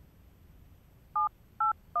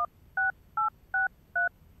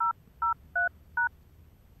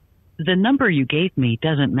 The number you gave me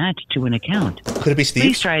doesn't match to an account. Could it be Please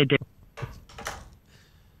Steve? try a different.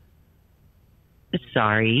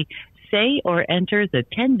 Sorry. Say or enter the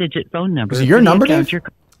 10-digit phone number. Is it your for the number, account Dave? you're-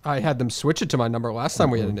 I had them switch it to my number last time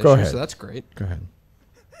we had an Go issue, ahead. so that's great. Go ahead.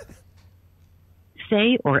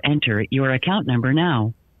 Say or enter your account number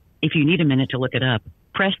now. If you need a minute to look it up,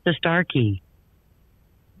 press the star key.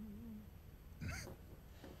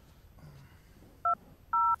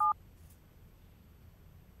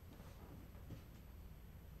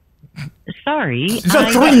 Sorry. These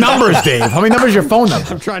are 3 numbers, Dave. How many numbers is your phone number?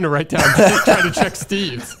 I'm trying to write down, trying to check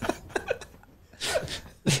Steve's.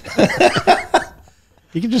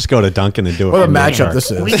 You can just go to Duncan and do it. What a from matchup there.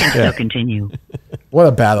 this is. We can still continue. What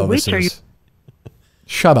a battle this Which are is.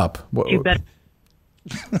 Shut up. What, You better.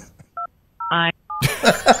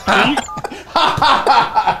 Please.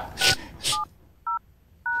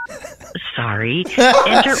 Sorry.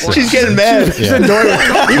 Enter or She's getting mad. She's annoyed.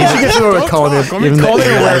 Even she gets annoyed with Colin. Even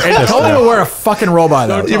the- Colin will wear a fucking robot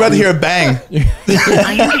out. You're about to hear a bang.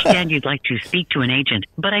 I understand you'd like to speak to an agent,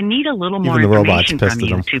 but I need a little more Even the robot's information pissed from at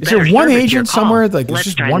you him. to Is there better one service your agent call. somewhere? Like, there's Let's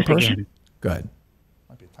just try one this person? again. Go ahead.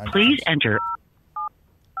 Please enter.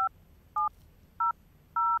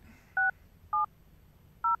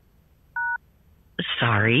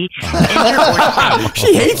 Sorry. Enter or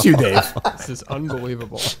She hates you, Dave. This is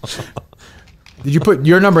unbelievable. Did you put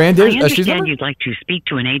your number and I Dave? She's understand number? you'd like to speak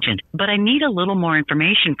to an agent, but I need a little more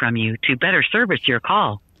information from you to better service your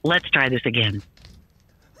call. Let's try this again.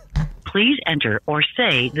 Please enter or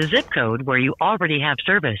say the zip code where you already have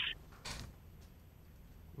service.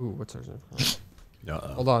 Ooh, what's our zip code?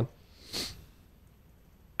 Hold on.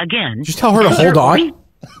 Again. Just tell her to hold on.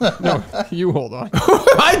 No, you hold on.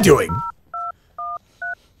 What am I doing?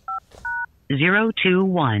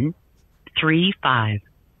 02135.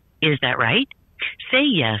 Is that right? Say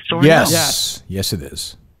yes or Yes. no. Yes. Yes, it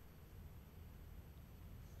is.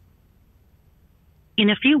 In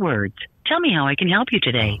a few words, tell me how I can help you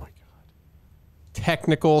today.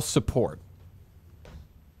 Technical support.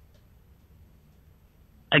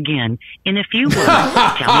 Again, in a few words,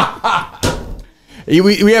 tell me.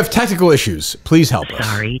 We have technical issues. Please help us.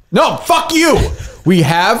 Sorry. No, fuck you. We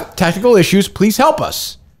have technical issues. Please help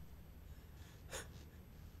us.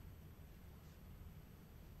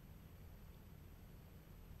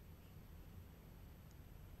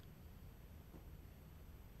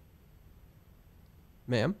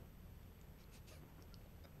 Ma'am?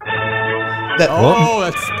 Oh,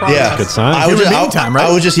 that's probably yeah. Good sign. I was, Human just, being time, right?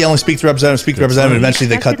 I was just yelling, speak to representative, speak to representative. And eventually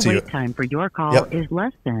they cut to you. Wait time for your call Yep. is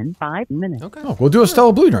less than 5 minutes. Okay. Oh, we'll do a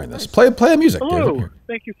Stella Blue during this. Play the music. Dave. Hello. Here.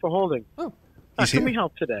 Thank you for holding. Oh. How He's can here. we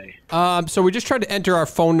help today? So we just tried to enter our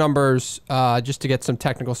phone numbers just to get some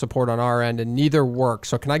technical support on our end, and neither work.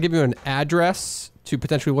 So can I give you an address to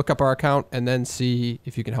potentially look up our account and then see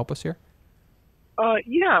if you can help us here?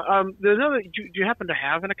 Yeah. There's another. Do you happen to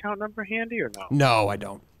have an account number handy or no? No, I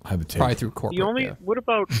don't. I have a tape. Probably through corporate. The only. yeah. What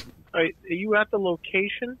about? Are you at the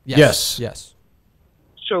location? Yes. Yes.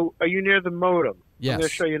 So are you near the modem? Yes. I'm going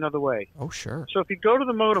to show you another way. Oh, sure. So if you go to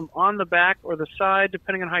the modem on the back or the side,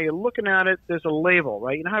 depending on how you're looking at it, there's a label,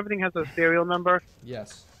 right? You know how everything has a serial number?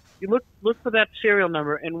 Yes. You look for that serial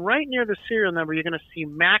number, and right near the serial number, you're going to see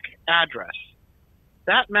MAC address.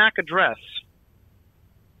 That MAC address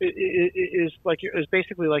is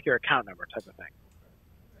basically like your account number type of thing.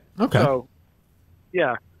 Okay. So,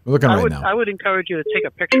 yeah. We're looking I right would now. I would encourage you to take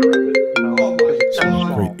a picture of it. You know, 'cause it's kind of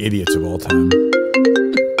small. Great idiots of all time.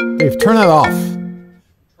 Dave, turn that off.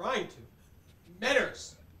 Trying to.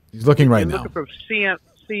 Metters. He's looking right You're now. looking for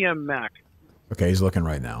CM MAC. Okay, he's looking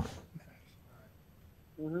right now.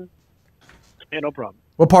 Yeah, no problem.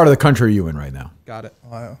 What part of the country are you in right now? Got it.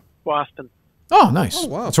 Boston. Oh, nice. Oh,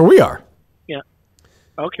 wow. That's where we are. Yeah.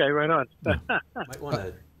 Okay, right on. Might want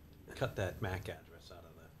to cut that MAC address out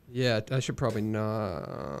of that. Yeah, I should probably not.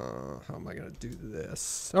 How am I going to do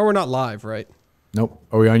this? Oh, we're not live, right? Nope.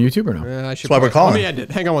 Are we on YouTube or no? Yeah, I should. That's why we're probably- calling. Let me end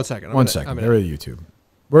it. Hang on one second. One second. There is YouTube.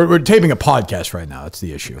 We're taping a podcast right now. That's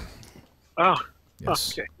the issue. Oh,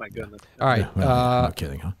 Yes. okay. My goodness. All right. Well, no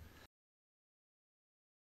kidding, huh?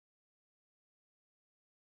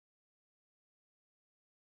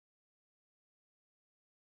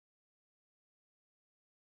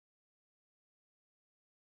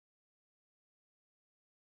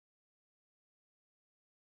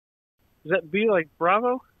 Is that B like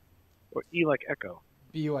Bravo or E like Echo?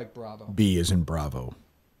 B like Bravo. B is in Bravo.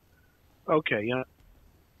 Okay, yeah.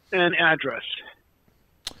 And address.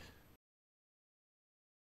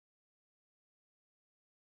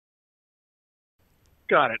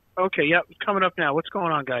 Got it. Okay, yep. Coming up now. What's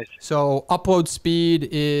going on, guys? So upload speed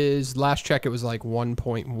is, last check, it was like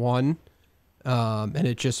 1.1. And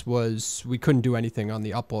it just was, we couldn't do anything on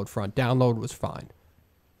the upload front. Download was fine.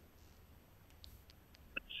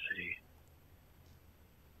 Let's see.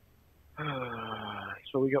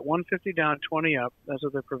 So we got 150 down, 20 up. That's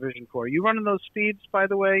what they're provisioned for. Are you running those speeds, by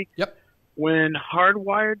the way? Yep. When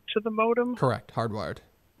hardwired to the modem? Correct. Hardwired.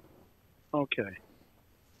 Okay.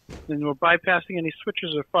 And we're bypassing any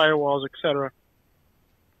switches or firewalls, etc.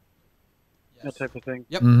 That type of thing.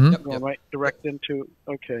 Yep. Mhm. Yep. Going Yep. right direct into.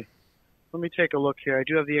 Okay. Let me take a look here. I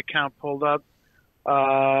do have the account pulled up.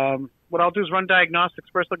 What I'll do is run diagnostics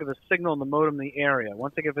first. Look at the signal in the modem in the area.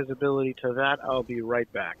 Once I get visibility to that, I'll be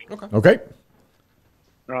right back. Okay.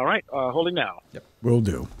 All right. Holding now. Will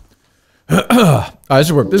do. This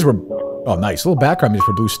is where. Oh, nice. A little background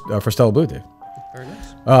music for Stella Blue, Dave. Very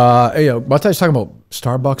nice. Hey, Bata's talking about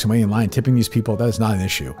Starbucks and waiting in line, tipping these people. That is not an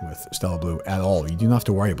issue with Stella Blue at all. You do not have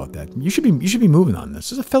to worry about that. You should be moving on this.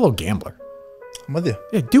 This is a fellow gambler. I'm with you.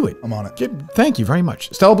 Yeah, do it. I'm on it. Thank you very much.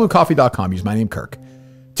 StellaBlueCoffee.com. Use my name, Kirk.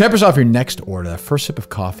 10% off your next order. That first sip of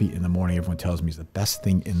coffee in the morning, everyone tells me, is the best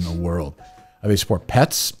thing in the world. They support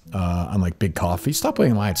pets, unlike Big Coffee. Stop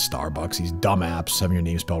waiting in line at Starbucks. These dumb apps having your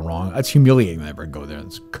name spelled wrong. That's humiliating whenever I go there.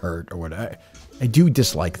 It's Kurt or whatever. I do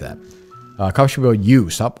dislike that. Coffee should be about you.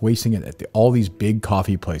 Stop wasting it at all these big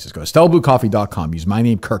coffee places. Go to StellaBlueCoffee.com. Use my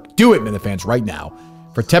name, Kirk. Do it, Minifans, right now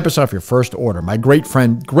for 10% off your first order. My great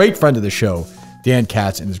friend of the show, Dan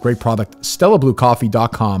Katz, and his great product,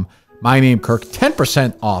 StellaBlueCoffee.com. My name, Kirk.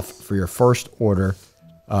 10% off for your first order.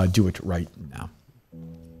 Do it right now.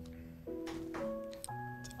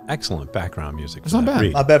 Excellent background music. It's not bad.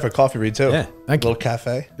 Read. Not bad for a coffee read, too. Yeah. Thank you. Little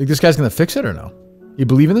cafe. Think this guy's going to fix it or no? You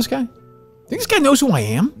believe in this guy? Think this guy knows who I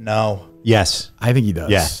am? No. Yes. I think he does.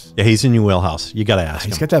 Yeah. Yeah. He's in your wheelhouse. You got to ask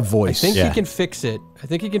He's him. got that I voice. think Yeah. he can fix it. I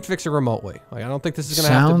think he can fix it remotely. Like, I don't think this is going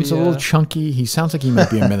to have to be Sounds a little chunky. He sounds like he might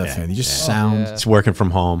be a Minifan. He just sounds. It's working from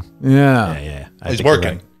home. Yeah. Yeah. I He's think you're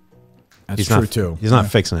working. right. That's He's true, not, too. He's not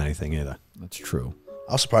fixing anything either. That's true.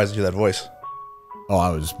 I was surprised to hear that voice. Oh, I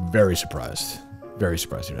was very surprised. Very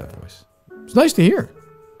surprised to hear that voice. It's nice to hear.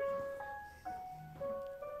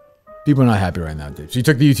 People are not happy right now, Dave. So you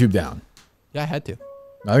took the YouTube down. Yeah, I had to.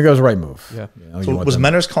 I think that was the right move. Yeah. You know, you So want was them-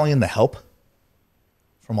 Menners calling in the help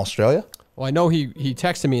from Australia? Well, I know he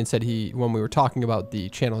texted me and said when we were talking about the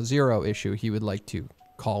Channel Zero issue, he would like to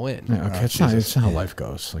call in. Yeah, okay, it's not how life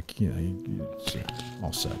goes. Like, you know, it's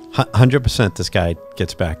all set. 100% this guy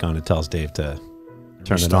gets back on and tells Dave to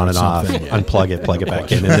turn it on and off, something. Yeah. unplug it, plug it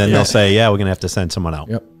back in, and then they'll say, yeah, we're going to have to send someone out.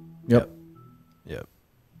 Yep. Yep. Yep.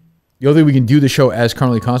 You don't think we can do the show as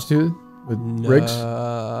currently constituted with Riggs?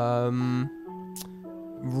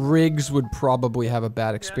 Riggs would probably have a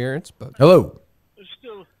bad experience, but Hello.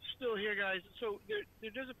 Still here, guys. So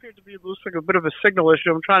there does appear to be looks like a bit of a signal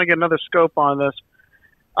issue. I'm trying to get another scope on this.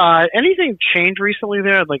 Anything changed recently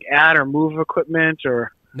there, like add or move equipment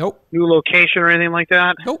or nope, new location or anything like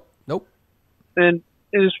that? nope. And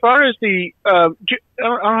as far as the, I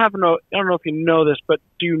don't know if you know this, but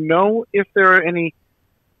do you know if there are any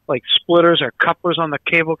like splitters or couplers on the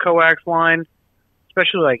cable coax line,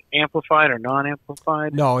 especially like amplified or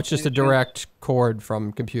non-amplified? No, it's just a direct cord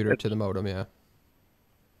from computer to the modem. Yeah.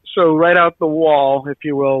 So right out the wall, if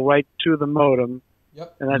you will, right to the modem.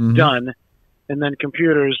 Yep. And that's done. And then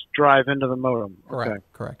computers drive into the modem. Correct. Okay.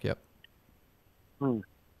 Correct. Yep.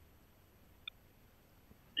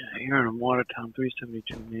 Yeah, here in Watertown,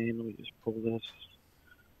 372 Main. Let me just pull this.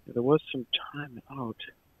 Yeah, there was some time out.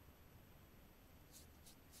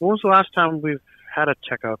 When was the last time we've had a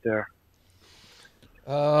tech out there?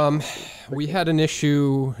 We had an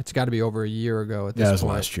issue. It's got to be over a year ago at this Yeah, it was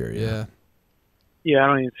point. last year, yeah. Yeah, I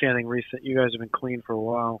don't even see anything recent. You guys have been clean for a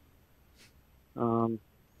while. And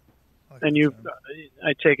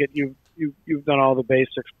I take it you've done all the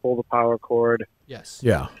basics, pull the power cord, Yes.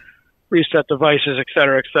 Yeah. reset devices, et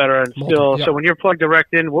cetera, and still. Yep. So when you're plugged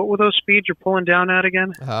direct in, what were those speeds you're pulling down at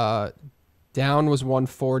again? Down was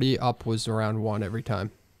 140. Up was around 1 every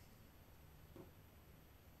time.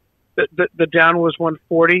 The down was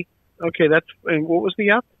 140. Okay, and what was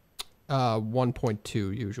the up?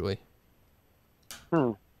 1.2 usually.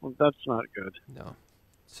 Well, that's not good. No.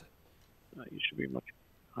 You should be much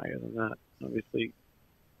higher than that. Obviously,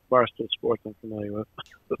 Barstool Sports I'm familiar with.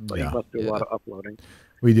 So you must do a lot of uploading.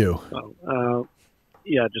 We do. So,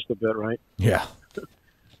 yeah, just a bit, right? Yeah.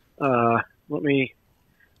 I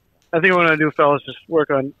think what I'm going to do, fellas, is work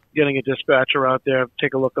on getting a dispatcher out there,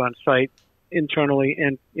 take a look on site internally,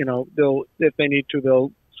 and, if they need to,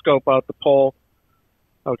 they'll scope out the pole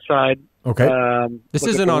outside. Okay. This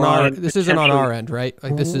isn't on our end, right?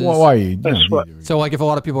 Like this is. Why are you? So, like, if a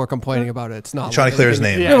lot of people are complaining about it, it's not. Trying to clear his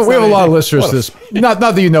name. Yeah, we have a lot of listeners to this. Not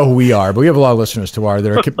that you know who we are, but we have a lot of listeners to our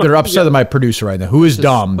that are upset at my producer right now, who is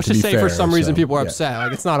dumb. Let's just say for some reason people are upset.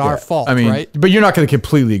 Like it's not our fault, right? But you're not going to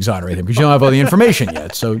completely exonerate him because you don't have all the information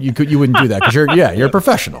yet. So you wouldn't do that because you're a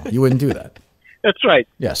professional. You wouldn't do that. That's right.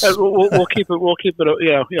 Yes. We'll keep it.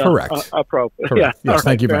 Yeah. Correct. Appropriate. Correct. Yeah. Yes.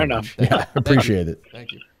 Thank you very enough. much. Yeah, appreciate it.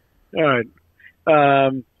 Thank you. All right.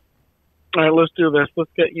 All right. Let's do this. Let's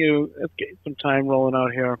get some time rolling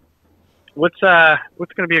out here. What's going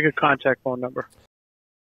to be a good contact phone number?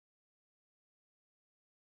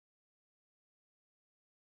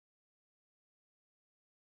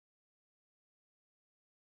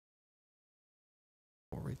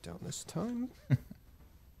 I'll write down this time.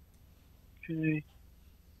 Okay.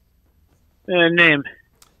 Name?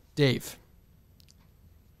 Dave.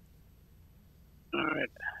 All right.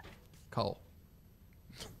 Cole.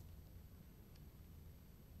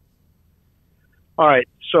 All right.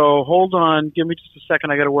 So hold on. Give me just a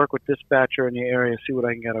second. I got to work with dispatcher in the area, see what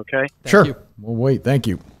I can get, okay? Sure. you. We'll wait. Thank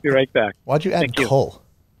you. Be right back. Why'd you add Thank you. Cole?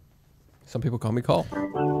 Some people call me Cole.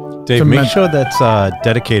 Dave, make sure that's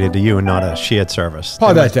dedicated to you and not a shared service.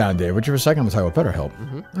 Pause that down, Dave. Would you for a second? I'm going to talk about BetterHelp.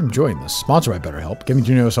 I'm enjoying this. Sponsored by BetterHelp. Getting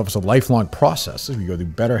to know yourself is a lifelong process. As we go to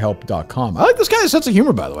BetterHelp.com. I like this guy's sense of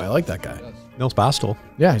humor, by the way. I like that guy. Nils Barstool.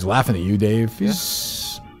 Yeah, he's laughing at you, Dave.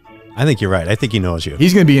 I think you're right. I think he knows you.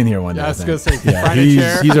 He's going to be in here one day. Yeah, I was going to say yeah, Friday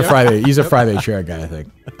chair. He's a Friday chair guy.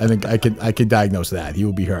 I think I could diagnose that. He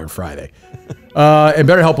will be here on Friday. And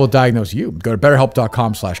BetterHelp will diagnose you. Go to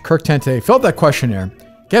BetterHelp.com/Kirk10 today. Fill out that questionnaire.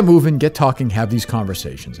 Get moving. Get talking. Have these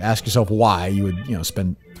conversations. Ask yourself why you would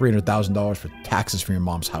spend $300,000 for taxes for your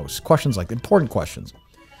mom's house. Questions like important questions.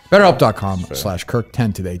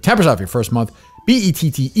 BetterHelp.com/Kirk10 today. 10% off your first month.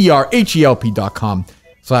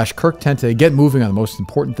 BetterHelp.com/Kirk10 today. Get moving on the most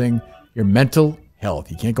important thing, your mental health.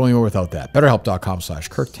 You can't go anywhere without that.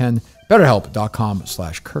 BetterHelp.com/Kirk10.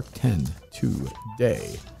 BetterHelp.com/Kirk10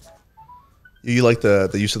 today. You like the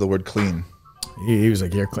use of the word clean. He was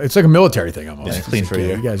like, it's like a military thing almost. Yeah, clean for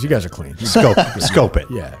you. You guys are clean. Scope it.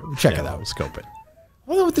 Yeah, check it out. Scope it. I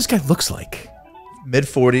wonder what this guy looks like.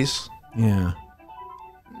 Mid-40s. Yeah.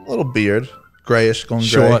 A little beard. Grayish, going gray.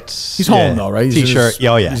 Shorts. He's home though, right? T-shirt.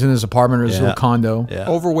 He's in his apartment or his little condo. Yeah.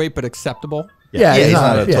 Overweight but acceptable. Yeah, he's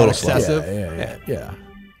not a total slut. Excessive. Yeah.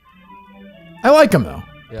 I like him though.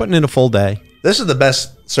 Putting in a full day. This is the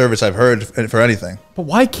best service I've heard for anything. But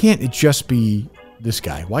why can't it just be this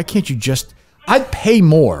guy? Why can't you just... I'd pay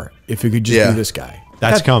more if it could just be this guy.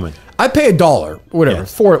 That's coming. I'd pay $1, whatever,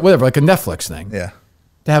 for it, whatever, like a Netflix thing. Yeah.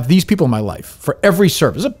 To have these people in my life for every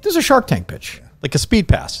service. There's a Shark Tank pitch. Like a speed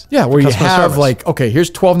pass. Yeah, where you Customer have service. like, okay,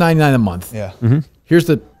 here's $12.99 a month. Yeah. Here's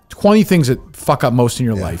the 20 things that fuck up most in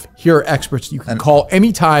your life. Here are experts you can call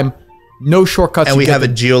anytime. No shortcuts. And we have a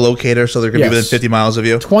geolocator, so they're going to be within 50 miles of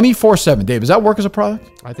you. 24/7. Dave, does that work as a product?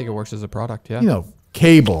 I think it works as a product, yeah.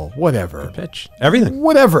 Cable, whatever. Pitch. Everything.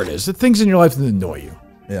 Whatever it is. The things in your life that annoy you.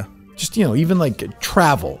 Yeah. Just, even like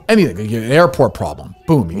travel. Anything. Like an airport problem.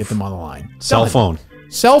 Boom, you get them on the line. Cell phone.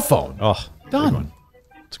 Cell phone. Oh, done.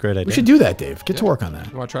 It's a great idea. We should do that, Dave. Get to work on that.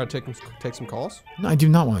 You want to try to take some calls? No, I do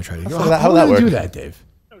not want to try to do that. How would that work? Do that, Dave?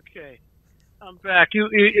 Okay. I'm back. You're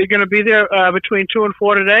going to be there between 2 and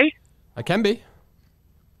 4 today? I can be.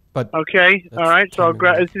 But okay. All right. So I'll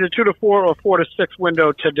grab it's either 2 to 4 or 4 to 6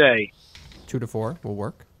 window today. 2 to 4 will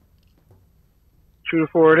work. 2 to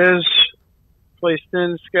 4 it is. Placed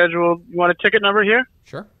in, scheduled. You want a ticket number here?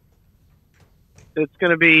 Sure. It's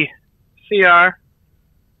going to be CR.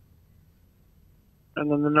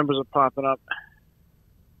 And then the numbers are popping up.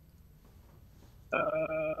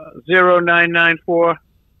 0994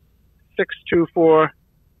 624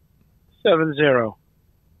 70.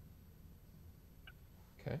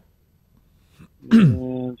 Okay.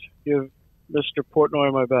 And give Mr.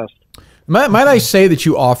 Portnoy my best. Might I say that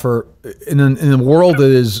you offer, in a world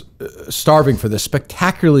that is starving for this,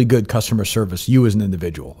 spectacularly good customer service, you as an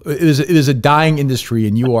individual. It is a dying industry,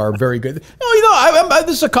 and you are very good.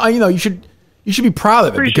 This is you should be proud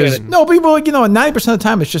of it. Appreciate because it. no, people, 90% of the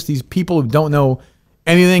time, it's just these people who don't know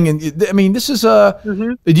anything? And I mean, this is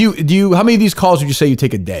do you? How many of these calls would you say you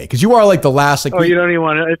take a day? Because you are like the last. Like, Oh, you don't even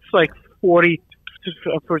want to. It's like 40,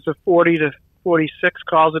 upwards of 40 to 46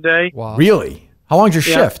 calls a day. Wow. really? How long's your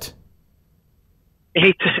shift?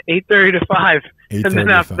 8:30 to 5. 8:30 And then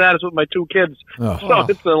to after 5. that is with my 2 kids. Oh. So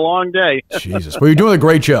it's a long day. Jesus. Well, you're doing a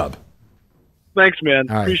great job. Thanks, man.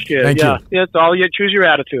 All right. Appreciate Thank it. Yeah. you. Yeah, it's all you. Choose your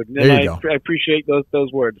attitude. And There you go. I appreciate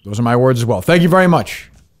those words. Those are my words as well. Thank you very much.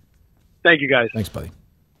 Thank you, guys. Thanks, buddy.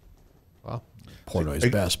 Wow. Portnoy's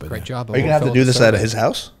best, but Great job. Are you gonna have to do this at his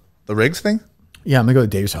house? The rigs thing? yeah, I'm gonna go to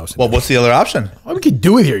Dave's house. Well, what's the other option? Oh, we could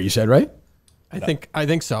do it here. You said right? I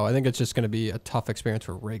think so. I think it's just going to be a tough experience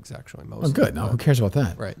for Riggs, actually. Most. Oh, good. No, who cares about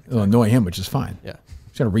that? Right. It'll annoy him, which is fine. Yeah.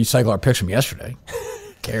 He's gonna recycle our picks from yesterday.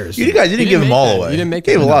 Who cares? You guys didn't give them make all that. away. You didn't make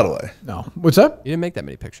Gave that. a lot away. No. What's up? You didn't make that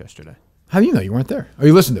many picks yesterday. How do you know you weren't there? Oh,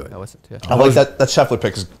 you listened to it. I listened to it. I like that Scheffler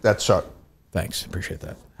pick. That's sharp. Thanks. Appreciate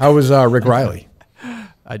that. How was Rick Riley?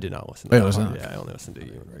 I did not listen Oh, to you that listened part. to it? Yeah, I only listened to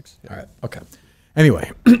you and Riggs. Yeah. All right. Okay.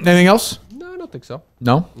 Anyway, anything else? No, I don't think so.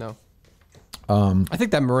 No. No. I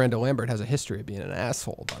think that Miranda Lambert has a history of being an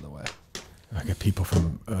asshole, by the way. I got people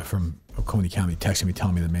from Oconee County texting me,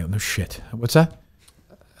 telling me the mail. No shit. What's that?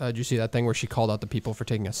 Did you see that thing where she called out the people for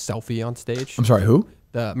taking a selfie on stage? I'm sorry. Who?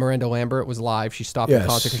 The Miranda Lambert was live. She stopped Yes. the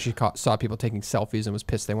concert because she saw people taking selfies and was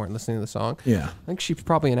pissed they weren't listening to the song. Yeah. I think she's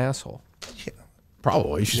probably an asshole.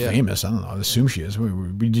 Probably. She's Yeah. famous. I don't know. I assume she is.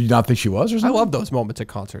 Did you not think she was or I something? love those moments at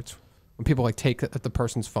concerts when people like take the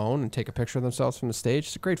person's phone and take a picture of themselves from the stage.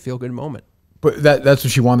 It's a great feel good moment. But that's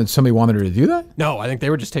what she wanted. Somebody wanted her to do that? No, I think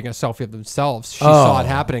they were just taking a selfie of themselves. She saw it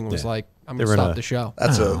happening and was like, I'm going to They were in stop a- the show.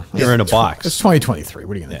 That's They're in a box. It's 2023.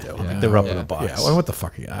 What are you going to do? They're up in Yeah. a box. Yeah, well, what the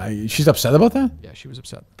fuck? She's upset about that? Yeah, she was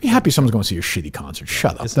upset. Be happy someone's going to see your shitty concert.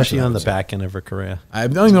 Shut up. Isn't That's she what I on the would say. back end of her career? I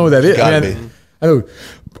don't even know what that is. Gotta I be. know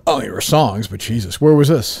only her songs, but Jesus. Where was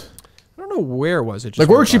this? I don't know where was it. Just Like,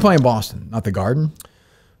 where was she went by. playing in Boston? Not the Garden?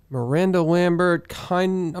 Miranda Lambert,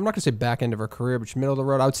 I'm not going to say back end of her career, but she's middle of the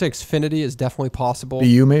road. I would say Xfinity is definitely possible.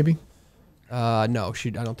 BU, maybe? No, I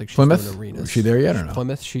don't think she's Plymouth? doing arenas. Was she there yet or no?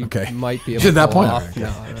 Plymouth, she Okay. might be able She's to at that pull point it off. already. No,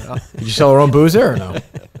 I don't know. Did you sell her own booze there or no?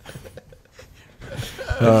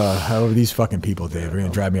 How are these fucking people, Dave? They're going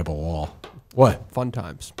to drive me up a wall. What? Fun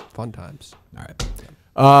times. Fun times. All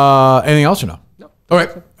right. Anything else or no? No. All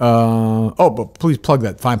right. But please plug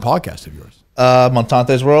that fine podcast of yours.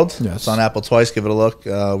 Montante's World. Yes. It's on Apple twice. Give it a look.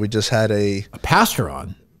 We just had a A pastor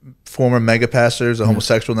on. former mega pastor, a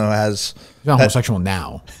homosexual now has He's not homosexual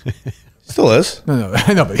now. still is. No,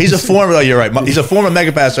 I know, but He's a former. Oh, you're right. He's a former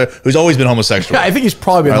mega pastor who's always been homosexual. Yeah, I think he's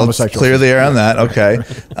probably been All right, let's homosexual. clear the air on that. Okay.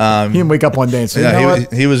 He didn't wake up one day and say, Yeah, you know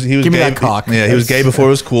what? he was Give me gay. that cock. Yeah, he was gay before it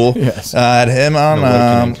was cool. Yes. Had him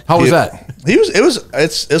on. How was that?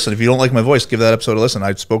 Listen, if you don't like my voice, give that episode a listen.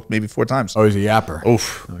 I spoke maybe 4 times. Oh, he's a yapper.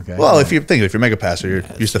 Oof. Okay. Well, if you're mega pastor, you're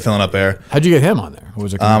used to filling up air. How'd you get him on there? What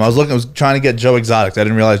was it? I was trying to get Joe Exotic. I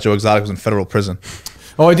didn't realize Joe Exotic was in federal prison.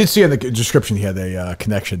 Oh, I did see in the description he had a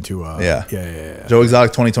connection to. Yeah. Yeah. Joe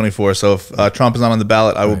Exotic 2024. So if Trump is not on the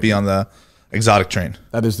ballot, I will be on the Exotic train.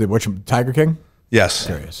 That is the Tiger King. Yes.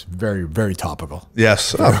 There he is. Very, very topical.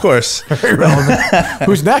 Yes. Of course. Very relevant.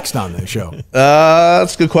 Who's next on the show?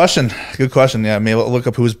 That's a good question. Good question. Yeah, maybe I'll look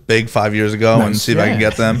up who was big 5 years ago and see if I can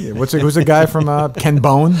get them. Yeah, who's the guy from Ken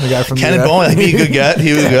Bone? The guy from Ken and Bone, I think he could get.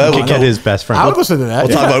 He was good. Could get his best friend. I would listen to that.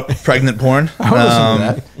 We'll talk about pregnant porn. I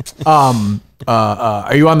would listen to that.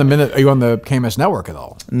 Are you on the KMS network at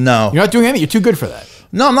all? No. You're not doing anything. You're too good for that.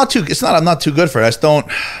 No, I'm not too. It's not. I'm not too good for it. I just don't.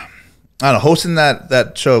 I don't know. Hosting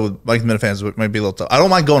that show with Mike Minifans might be a little tough. I don't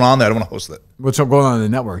mind going on there. I don't want to host it. What's up going on in the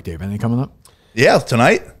network, Dave? Anything coming up? Yeah,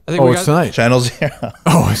 tonight. I think Oh, we it's got, tonight. Channel Zero.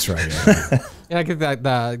 Oh, that's right. Yeah. Yeah, I get that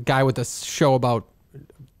the guy with the show about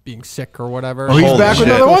being sick or whatever. Oh, he's Holy back with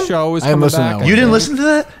shit. another one? Show is I haven't coming listened to back. that one. You didn't listen to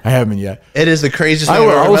that? I haven't yet. It is the craziest I thing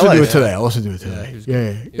will. I've ever I'll heard in my listen to it life. today. I'll listen to it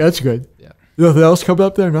today. Yeah. That's good. Yeah. Nothing else coming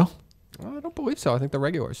up there? No. I don't believe so. I think the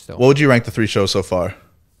regulars still. What would you rank the 3 shows so far,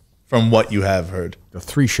 from what you have heard? The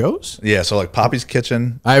 3 shows? Yeah, so like Poppy's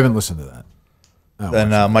Kitchen, I haven't listened to that.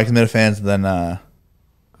 then Mike and Minifans, and then I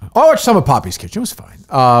watched some of Poppy's Kitchen. It was fine.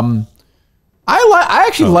 I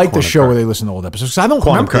actually like the Quantum show Kirk. where they listen to old episodes. 'Cause I don't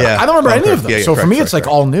Quantum remember. Kirk. Yeah, I don't remember Quantum any of Kirk. them. Yeah, yeah, So for correct, me, it's correct,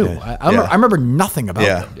 like all new. Yeah. I remember nothing about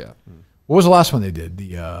Yeah. them. Yeah. What was the last one they did?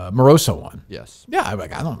 The Moroso one. Yes. Yeah, I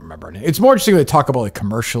don't remember any. It's more interesting when they talk about like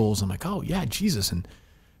commercials. I'm like, oh yeah, Jesus. And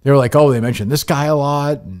they were like, oh, they mentioned this guy a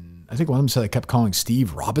lot. And I think one of them said they kept calling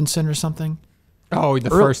Steve Robinson or something. Oh, the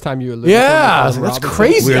first time you alluded Yeah, to that's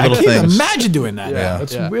crazy. Weird I little can't even things. imagine doing that. Yeah.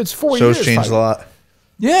 It's Yeah. it's 4 shows years. changed a lot.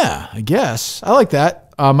 Yeah, I guess. I like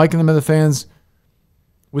that. Mike and the Minifans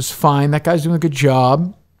was fine. That guy's doing a good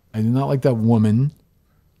job. I do not like that woman.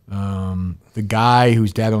 The guy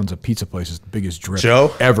whose dad owns a pizza place is the biggest drip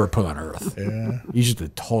Joe? ever put on earth. Yeah. He's just a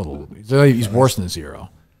total. He's worse than a zero.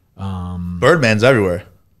 Birdman's everywhere.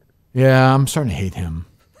 Yeah, I'm starting to hate him.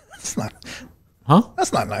 That's not. Huh?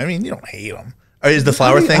 That's not. I mean, you don't hate him. Is the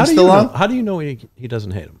flower thing How do still you on? know- How do you know he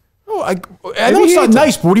doesn't hate him? Oh, I know it's not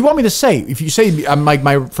nice, but what do you want me to say? If you say I'm like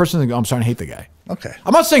my first thing, I'm starting to hate the guy. Okay.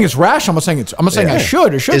 I'm not saying it's rash. I'm not saying I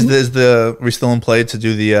should or shouldn't. Are we still in play to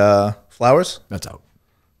do the flowers That's out.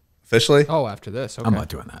 officially? Oh, after this, okay. I'm not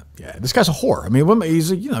doing that. Yeah, this guy's a whore. I mean,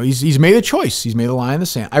 he's made a choice. He's made a line in the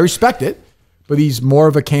sand. I respect it, but he's more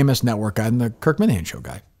of a KMS network guy than the Kirk Minahan show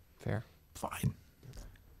guy. Fair. Fine.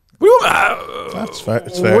 What do you want? That's fair.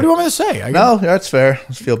 It's fair. What do you want me to say? No, that's fair.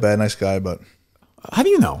 I feel bad, nice guy, but How do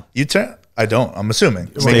you know? you turn. I don't. I'm assuming.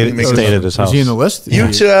 Stayed at his house. Is he in the list? No,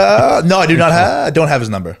 I do not have. I don't have his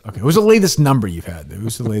number. Okay. Who's the latest number you've had?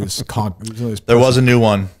 Who's the latest? There was a new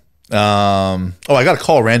one. I got a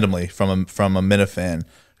call randomly from a Minifan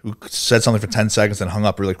who said something for 10 seconds and hung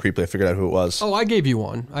up really creepily. I figured out who it was. Oh, I gave you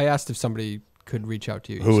one. I asked if somebody could reach out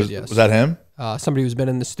to you. Who You was, said yes. was that him? Somebody who's been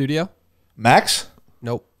in the studio? Max?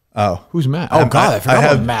 Nope. Oh. Who's Max? Oh God, I forgot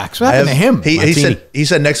about Max. What I happened to him? He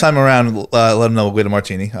said next time around, let him know we'll get a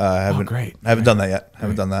martini. Great. I haven't done that yet.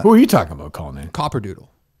 Haven't done that. Who are you talking about calling in? Copperdoodle.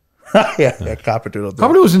 yeah, Copperdoodle.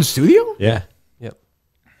 Copperdoodle was in the studio? Yeah. Yep.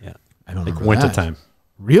 Yeah. I don't Like remember winter that. time.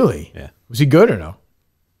 Really? Yeah. Was he good or no?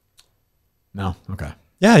 No. Okay.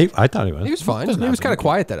 Yeah, I thought he was. He was fine. He was kind of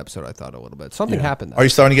quiet that episode, I thought, a little bit. Something happened. Are you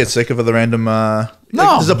starting to get sick of the random? No.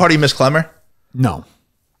 This is a party, Miss Clemmer. No.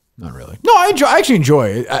 Not really. No, I actually enjoy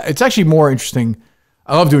it. It's actually more interesting.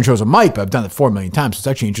 I love doing shows with Mike, but I've done it 4 million times. So it's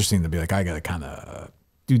actually interesting to be like, I got to kind of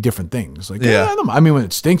do different things. Like, I mean, when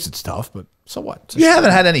it stinks, it's tough, but so what? You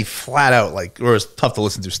haven't had any flat out or it's tough to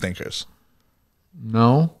listen to stinkers.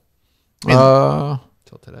 No.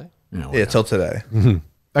 Till today? Yeah, till today.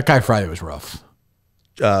 That guy Friday was rough.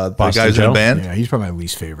 The Boston guys in Joe? the band. Yeah, he's probably my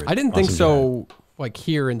least favorite. I didn't think so, like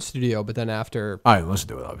here in studio, but then after I didn't listen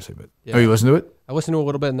to it, obviously, but Yeah. oh, you listened to it? I listened to a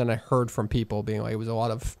little bit, and then I heard from people being like, it was a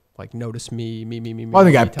lot of like, notice me. Well, I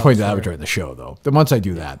think I tell pointed the that out story. during the show, though. Then once I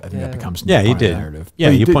do that, I think that becomes Yeah, you part of the did. narrative. Yeah,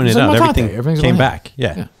 But you did- pointed it's like out Montante. everything Everything's came on him. back.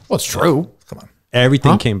 Yeah. Well, it's true. Come on,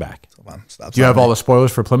 Everything came back. come on, stop. Do you have all the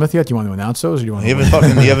spoilers for Plymouth yet? Do you want to announce those, or do you want You to?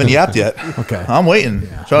 haven't yapped yet. Okay. I'm waiting.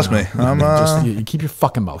 Trust me. I'm Just, you keep your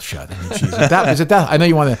fucking mouth shut. I mean, geez, is it that? I know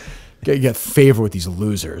you want to get favor with these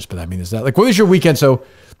losers, but I mean, is that like what was your weekend? So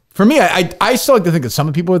for me, I still like to think that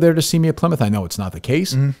some people are there to see me at Plymouth. I know it's not the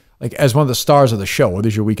case. Like as one of the stars of the show, what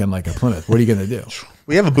is your weekend like at Plymouth? What are you going to do?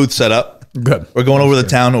 We have a booth set up. Good. We're going over the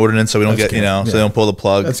town ordinance so we don't That's get, good. so they don't pull the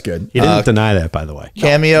plug. That's good. He didn't deny that, by the way.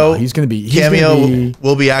 Cameo. No, he's going to be. Cameo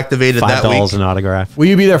will be activated that $5 week. an autograph. Will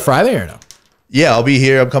you be there Friday or no? Yeah, I'll be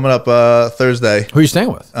here. I'm coming up Thursday. Who are you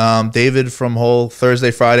staying with? David from Hull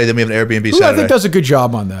Thursday, Friday. Then we have an Airbnb Who I Saturday. think does a good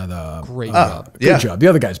job on that. Great job. Good yeah. job. The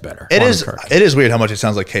other guy's better. It Juan is. Kirk. It is weird how much it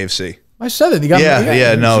sounds like KFC. I said it. You got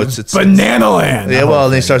No, it's Banana Land. Yeah, well,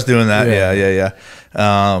 then he starts doing that. Yeah.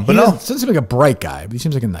 But He no, doesn't seem like a bright guy, but he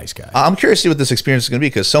seems like a nice guy. I'm curious to see what this experience is going to be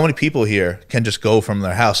because so many people here can just go from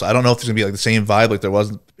their house. I don't know if there's going to be like the same vibe like there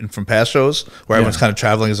was from past shows where everyone's kind of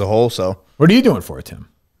traveling as a whole. So What are you doing for it, Tim?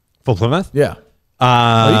 Full Plymouth? Yeah.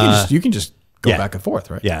 You can just go yeah. back and forth,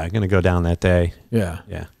 right? Yeah, I'm going to go down that day. Yeah.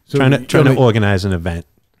 Yeah. So trying to only- organize an event.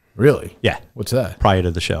 Really? Yeah. What's that? Prior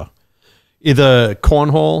to the show. Either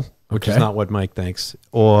cornhole, which Okay. is not what Mike thinks,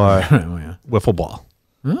 or Oh, yeah. wiffle ball.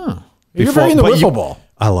 Oh. You're Before- very into but you- wiffle ball.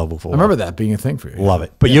 I love wiffle ball. I remember that being a thing for you. Love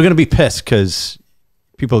it. But you're going to be pissed because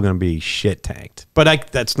people are going to be shit tanked.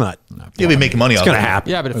 But that's not. you'll be making money It's off going to it.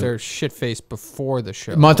 happen. Yeah, but if they're shit faced before the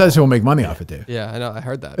show. Montez will make money off it, Dave. Yeah, I know. I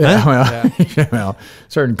heard that. Yeah, well, Yeah. well,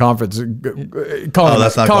 certain conference.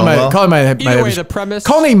 that's not going well? Colin might have Either way, his- the premise-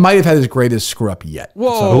 Colin might have had his greatest screw up yet.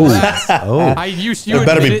 Whoa. that's- Oh. you There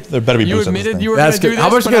better be- admitted, there better be you booze on this admitted thing. you were That's going to do good. How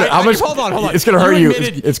this. much but good- how much- hold on. it's gonna hurt you.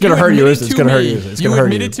 Admitted- It's gonna hurt you. admitted It's gonna to hurt me- you. It's You gonna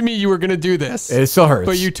hurt you. admitted to me you were going to do this. It still hurts.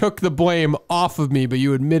 But you took the blame off of me, but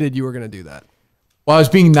you admitted you were going to do that. Well, I was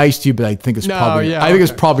being nice to you, but I think it's No, probably. yeah, I think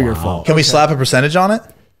it's okay. probably your fault. Can we slap a percentage on it?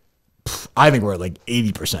 I think we're at like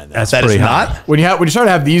 80%. That's That is pretty not. high. When you start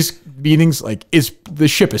to have these meetings, like the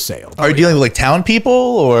ship has sailed. Are you dealing with like town people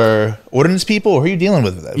or ordinance people, or who are you dealing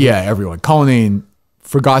with that? Yeah, everyone. Colleen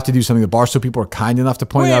forgot to do something. The Barstool people are kind enough to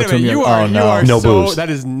point Wait out a to minute, me. you are No so booze.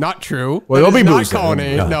 that is not true. Well, That there'll is be not booze then.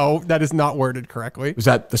 Colony. Yeah. No, that is not worded correctly. Was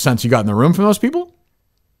that the sense you got in the room from those people?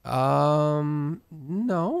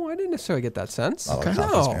 No, I didn't necessarily get that sense. Okay.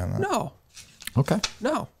 No. Okay.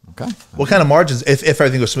 Okay. What kind of margins, if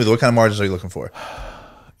everything goes smooth, what kind of margins are you looking for?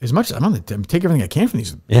 As much as I'm going to take everything I can from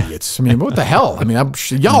these Yeah. idiots. I mean, what the hell? I mean,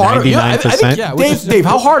 y'all are. Yeah, I 99%? think, Yeah, which is- Dave,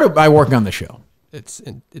 how hard am I working on the show? It's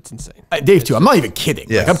insane. Dave, too. I'm not even kidding.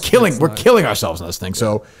 Yes. Like we're killing ourselves on this thing.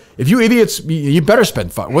 So if you idiots, you better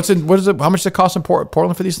spend fun. What is it? How much does it cost in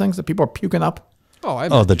Portland for these things that people are puking up?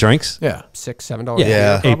 Oh, the drinks? Yeah. $6, $7.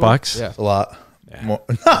 Yeah. $8. Yeah. It's a lot. More.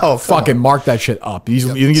 No, Fucking mark that shit up. You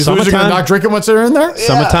think these losers are Summertime. not drinking once they're in there?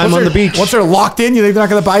 Summertime on the beach. Once they're locked in, you think they're not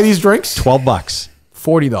going to buy these drinks? $12.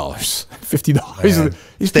 $40, $50.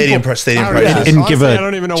 Stadium prices. And Honestly, give a I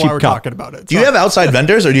don't even know why cheap we're cup. talking about it. Do you have outside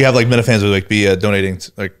vendors, or do you have like Minifans who like be donating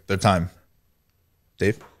like their time?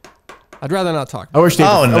 Dave? I'd rather not talk. I wish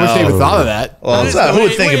David, Oh, I wish no. David thought of that. Well, who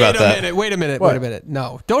would think about that? Wait a minute. What? Wait a minute.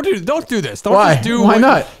 No, don't do this. Don't Why? just do. Why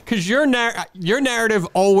not? Because your narrative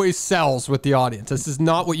always sells with the audience. This is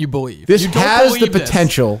not what you believe. This You don't has the believe this.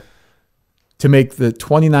 potential to make the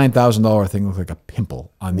 $29,000 thing look like a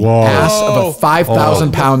pimple on the Whoa. ass of a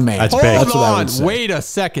 5,000-pound man. That's Hold big. That's what I on. would say. Wait a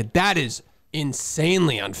second. That is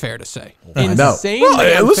insanely unfair to say. I know. Insanely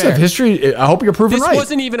Well, listen, unfair. if history, I hope you're proven This right.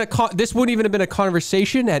 wasn't even this wouldn't even have been a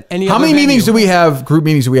conversation at any How other many meetings do venue. we have, group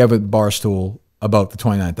meetings do we have with Barstool about the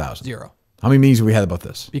 29,000? 0. How many meetings have we had about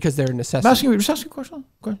this? Because they're a I'm necessity. asking you, just asking a question.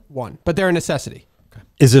 Go ahead. 1. But they're a necessity.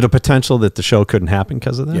 Is it a potential that the show couldn't happen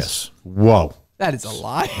because of this? Yes. Whoa. That is a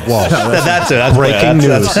lie. Whoa. That's it. That's Breaking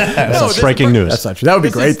news. this- Breaking news. That's not true. That would be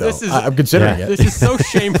This great, is- though. this is- I'm considering Yeah. it. This is so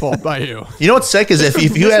shameful by you. You know what's sick is if you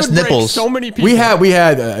This ask would break Nipples, so many people. We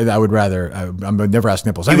had. I would rather. I would never ask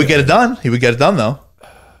Nipples. he would get it done. He would get it done though.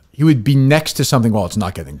 He would be next to something while it's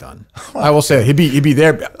not getting done. I will say he'd be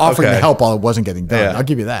there offering Okay. to help while it wasn't getting done. Yeah. I'll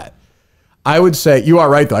give you that. I would say you are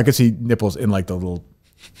right though. I could see Nipples in like the little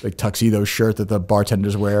like tuxedo shirt that the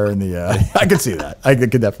bartenders wear in the. I could see that. I could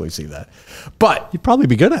definitely see that. But You'd probably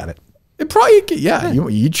be good at it. it probably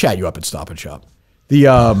you'd chat you up at Stop and Shop. The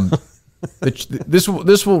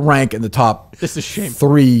this will rank in the top. This is shameful.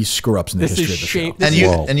 3 screw ups in the This history is of the shame. show. This And is- you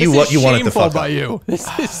Whoa. and you this what is you wanted to shameful fuck by up. you. This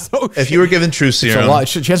is so. If you were given True It's a Serum, lot.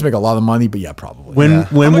 Chance to make a lot of money, but yeah, probably. When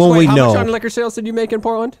how will we much on know? liquor sales did you make in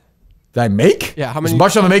Portland? Did I make? Yeah, how many- As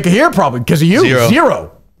much as I'm making here, probably because of you.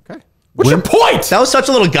 Zero. Okay. What's your point? that was such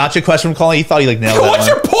a little gotcha question from calling. He thought he like nailed that. What's one.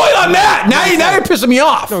 your point on that? Now you're pissing me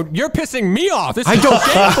off. No, you're pissing me off. This I is don't.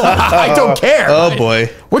 shameful. I don't care. Oh boy.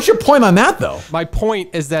 What's your point on that though? My point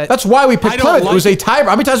is that That's why we I picked don't Plymouth. like It was a tie. How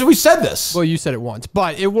many times have we said this? Well, you said it once,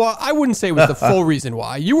 but it was. I wouldn't say it was the full reason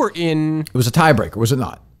why. You were in. It was a tiebreaker, was it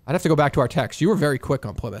not? I'd have to go back to our text. You were very quick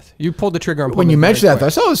on Plymouth. You pulled the trigger on Plymouth. When you mentioned very that, I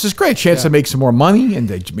quick. said, "Oh, this is great. Chance to make some more money and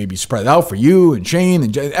they maybe spread it out for you and Shane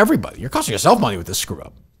and everybody. You're costing yourself money with this screw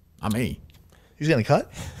up. Not me. He's getting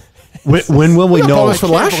cut. When will we got know? bonus for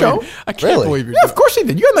the last show. I can't Really? believe you. Yeah, of course he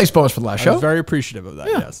did. You had a nice bonus for the last I show. was very appreciative of that.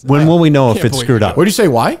 Yes. When will we know if Can't it's believe screwed you up? What did you say?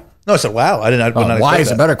 Why? No, I said wow. I did not. would not why expect is a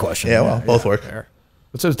that. better question. Yeah, well, both work.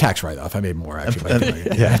 It's a tax write-off. I made more actually.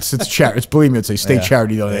 But yeah, it's charity. It's believe me, it's a state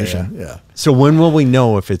charity donation. Yeah. So when will we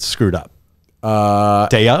know if it's screwed up?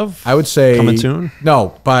 Day of? I would say Coming soon?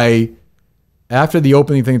 No, by after the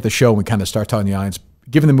opening thing at the show, we kind of start talking the audience,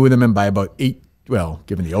 given the mood I'm in by about 8. Well,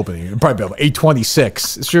 given the opening, it'd probably be about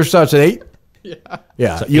 8:26. It sure starts at 8.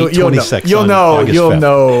 Yeah. So You'll know. 8:26 You'll on know. August You'll 5th.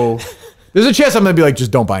 know. There's a chance I'm gonna be like,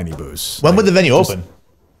 just don't buy any booze. When would the venue open?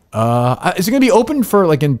 Is it gonna be open for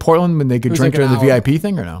like in Portland when they could was drink like an during the hour. VIP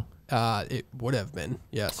thing or no? It would have been.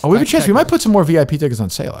 Yes. Oh, we have a chance. We might put some more VIP tickets on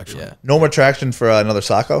sale actually. Yeah. No more traction for another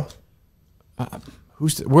Sacco.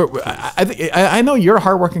 I know you're a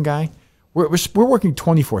hardworking guy. We're working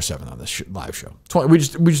 24/7 on this live show. We're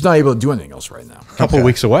just not able to do anything else right now. A couple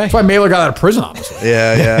weeks away. That's why Mailer got out of prison, honestly.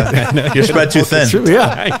 Yeah. You're spread too thin. True,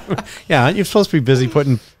 yeah. Yeah, you're supposed to be busy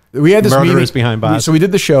putting We had this murderers meeting behind bars. So we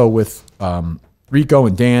did the show with Rico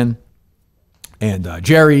and Dan and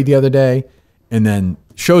Jerry the other day, and then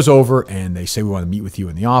show's over, and they say we want to meet with you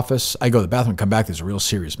in the office. I go to the bathroom, come back. There's a real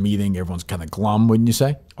serious meeting. Everyone's kind of glum, wouldn't you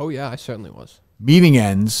say? Oh yeah, I certainly was. Meeting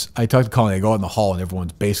ends. I talk to Colin. I go out in the hall, and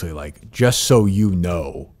everyone's basically like, "Just so you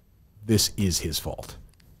know, this is his fault."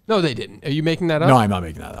 No, they didn't. Are you making that up? No, I'm not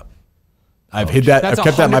making that up. I've hid that. That's I've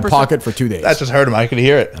kept that in my 100%. pocket for 2 days. That just hurt him. I could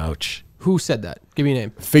hear it. Ouch. Who said that? Give me a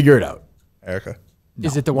name. Figure it out. Erica.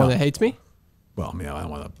 Is it the one that hates me? Well, I mean, I don't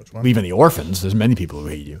want to leave any orphans. There's many people who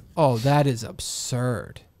hate you. Oh, that is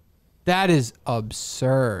absurd. That is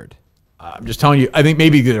absurd. I'm just telling you. I think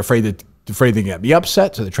maybe they're afraid they get me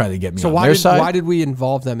upset, so they're trying to get me So on why their did side. why did we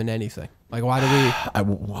involve them in anything? Like why did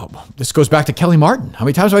we? This goes back to Kelly Martin. How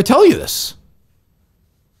many times do I tell you this?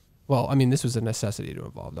 Well, I mean, this was a necessity to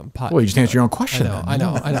involve them. Well, you just answer your own question. I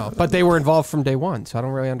know. But they were involved from day one, so I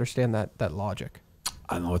don't really understand that logic.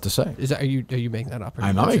 I don't know what to say. Are you making that up? Or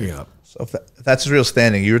I'm not making it up. So if that's his real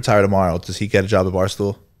standing, you retire tomorrow. Does he get a job at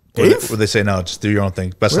Barstool? Dave? Would they say no? Just do your own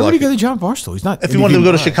thing. Best Where of would luck. he get a job at Barstool? He's not. If you wanted to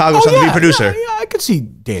go to Chicago or something, be a producer. Yeah, I could see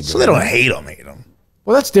Dan. So they don't hate him.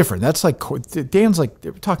 Well, that's different. That's like Dan's like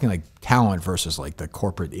they're talking like talent versus like the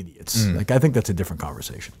corporate idiots. Like I think that's a different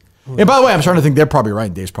conversation. And by the way, I'm starting to think they're probably right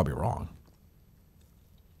and Dave's probably wrong.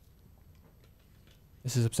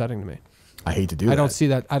 This is upsetting to me. I hate to do that. I don't see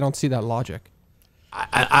that. I don't see that logic.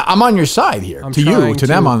 I'm on your side here. I'm To you, trying to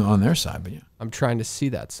them on their side, but yeah. I'm trying to see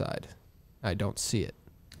that side. I don't see it.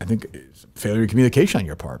 I think it's failure of communication on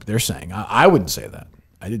your part. But they're saying I wouldn't say that.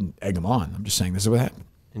 I didn't egg them on. I'm just saying this is what happened.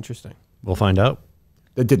 Interesting. We'll find out.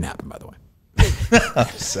 That didn't happen, by the way. I'm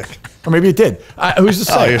sick. Or maybe it did. Who's to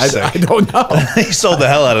say? you're sick. I don't know. He sold the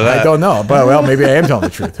hell out of that. I don't know. But well, maybe I am telling the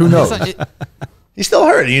truth. Who knows? He's still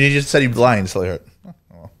hurt. You just said he was lying. He's still hurt.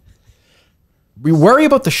 We worry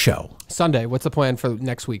about the show. Sunday. What's the plan for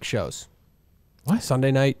next week's shows? What?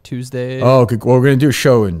 Sunday night, Tuesday. Oh, okay. Well, we're going to do a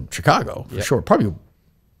show in Chicago for sure. Probably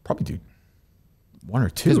do one or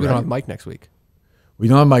two. Because we don't right? have Mike next week. We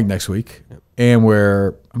don't have Mike next week, and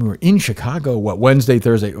we're in Chicago. What, Wednesday,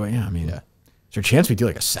 Thursday? Well, yeah, I mean, is there a chance we do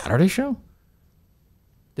like a Saturday show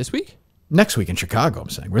This week? next week in Chicago? I'm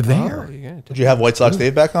saying we're there. Did you have White Sox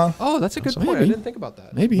Dave back on? Oh, that's a good point. I didn't think about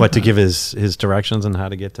that. Maybe What, to give his directions on how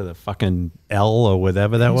to get to the fucking L or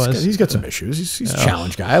whatever that was? He's got some issues. He's a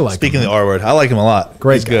challenge guy. I like Speaking him. of the R word, I like him a lot.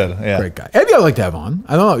 Great He's guy. good. Yeah. Great guy. Maybe I'd like to have on.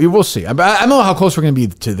 I don't know. We'll see. I don't know how close we're going to be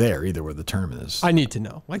to there either, where the tournament is. I need to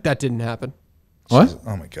know. Like that didn't happen. What?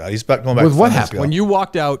 Oh my God, he's going back. With to what finance happened? guy. When you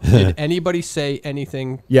walked out, did anybody say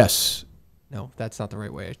anything? Yes. No, that's not the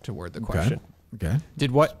right way to word the question. Okay.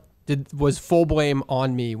 Was full blame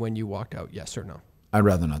on me when you walked out? Yes or no? I'd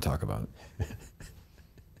rather not talk about it.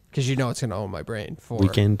 Because you know it's going to own my brain for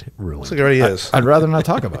Weekend ruin. Looks like it already is. I'd rather not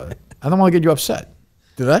talk about it. I don't want to get you upset.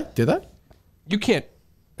 Did I? Did I? You can't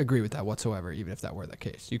agree with that whatsoever, even if that were the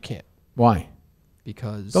case. You can't. Why?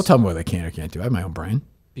 Because Don't tell me what I can or can't do. I have my own brain.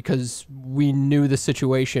 because we knew the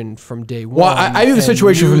situation from day one. Well, I knew the and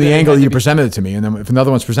situation knew from the that it angle had to you be- presented it to me, and then if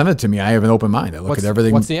another one's presented to me, I have an open mind. I look at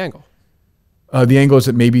everything. What's the angle? The angle is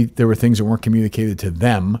that maybe there were things that weren't communicated to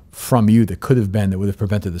them from you that could have been that would have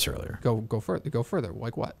prevented this earlier. Go further. Go further.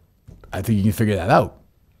 Like what? I think you can figure that out.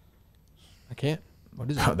 I can't. What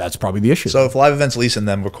is it? That's probably the issue. So if Live Events Lisa and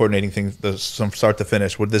them were coordinating things from start to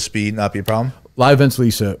finish, would this not be a problem? Live Events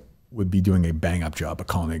Lisa would be doing a bang-up job, but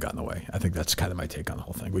Colin got in the way. I think that's kind of my take on the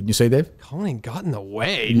whole thing. Wouldn't you say, Dave? Colin got in the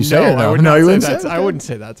way. You say it, I no? would No, not you say wouldn't that. say it? I wouldn't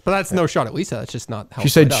say that. But that's no shot at Lisa. That's just not how She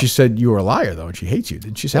it said played she out. said you were a liar, though, and she hates you.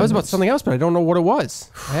 Didn't she say That was about something else, but I don't know what it was.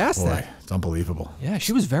 I asked Boy, that. it's unbelievable. Yeah,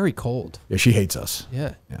 she was very cold. Yeah, she hates us.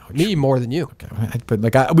 Yeah. Yeah, Me more than you. Okay, but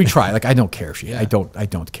like we try. Like I don't care if she. I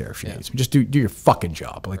don't care if she hates me. Just do your fucking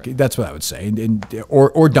job. Like that's what I would say.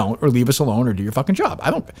 Or don't, or leave us alone, or do your fucking job.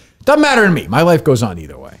 Doesn't matter to me. My life goes on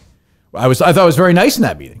either way. I thought I was very nice in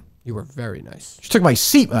that meeting. You were very nice. She took my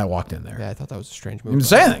seat when I walked in there. Yeah, I thought that was a strange move. Didn't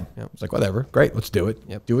say anything. Yep. It's like whatever. Great, let's do it.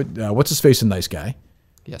 Yep. Do it. What's his face? A nice guy.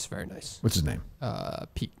 Yes, very nice. What's his name?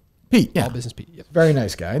 Pete. Pete. Yeah. All business Pete. Yep. Very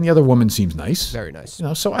nice guy. And the other woman seems nice. Very nice. You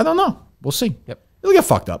know. So I don't know. We'll see. Yep. It'll get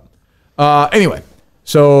fucked up. Anyway.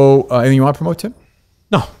 So anything you want to promote, Tim?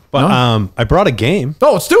 No, but I brought a game.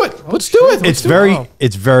 Oh, let's do it. Let's do it.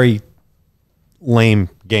 It's very lame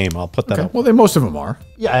game. I'll put that Okay. up. Well, then most of them are.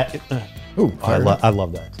 Yeah. Ooh, I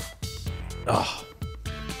love that.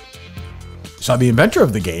 saw the inventor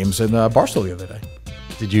of the games in Barstool the other day.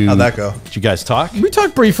 How'd that go? Did you guys talk? We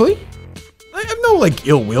talked briefly. I have no like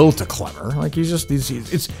ill will to Clemmer. Like he's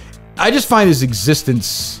I just find his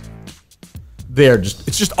existence there.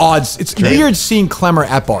 It's just odd. It's weird seeing Clemmer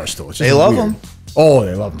at Barstool. It's just They love weird. him. Oh,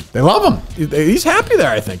 they love him. They love him. He's happy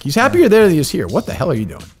there. I think he's happier there than he is here. What the hell are you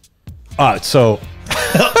doing? So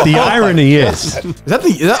the irony is, Is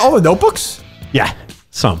that all the notebooks? yeah,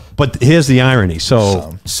 some. But here's the irony.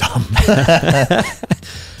 So Some.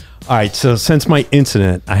 all right. So since my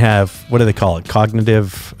incident, I have, what do they call it?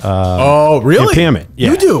 Cognitive. Oh, really? Impairment.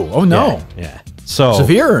 Yeah. You do? Oh no. Yeah. So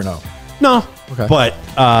Severe or no? No. Okay. But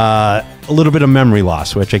a little bit of memory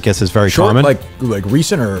loss, which I guess is very Short, common. like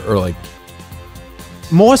recent or like.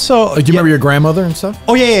 More so. Like, do you remember your grandmother and stuff?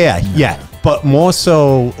 Oh yeah. But more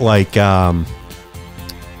so like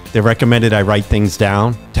they recommended I write things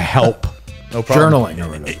down to help. No problem. Journaling or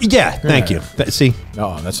whatever. Yeah, thank you. See,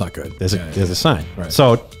 No, that's not good. there's a sign. Right.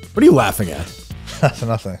 So What are you laughing at? That's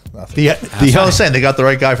nothing. the That's what I was saying. They got the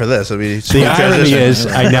right guy for this. the irony is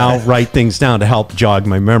I now write things down to help jog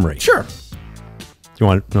my memory. Sure. Do you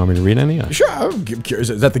want me to read any? Sure. I'm curious.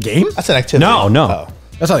 Is that the game? That's an activity. No. Oh.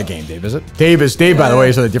 That's not a game, Dave, is it? Dave, by the way,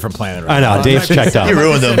 is on a different planet right I know. Dave's checked out. You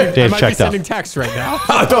ruined them. I Dave might be checked out. sending texts right now.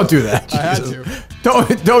 now. Don't do that. I had Jesus. to.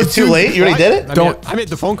 Don't. It's too late. You already did it. I made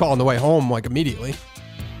the phone call on the way home like immediately.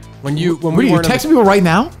 When What are we you weren't on texting people right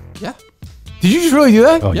now? the- Yeah. Did you just really do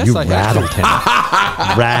that? Oh, Yes, you I have. rattled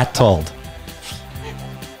him. Rattled.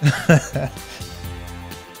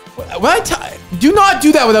 Do not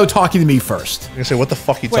do that without talking to me first. I'm gonna say, what the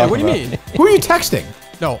fuck are you Wait, talking what do you about? mean? Who are you texting?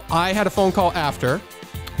 No, I had a phone call after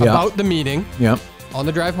Yeah. about the meeting Yep. on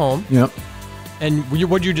the drive home. Yep. And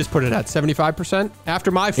what'd you just put it at? 75%? After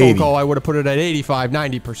my phone 80. call, I would have put it at 85,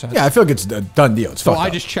 90%. Yeah, I feel like it's a done deal. It's So fucked I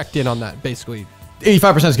up. just checked in on that, basically.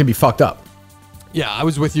 85% is gonna be fucked up. Yeah, I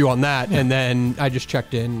was with you on that, and then I just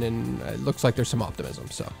checked in, and it looks like there's some optimism.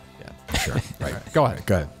 So, yeah. Sure. Right. Go ahead.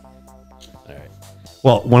 Go ahead.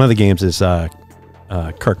 Well, one of the games is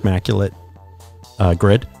Kirk Maculate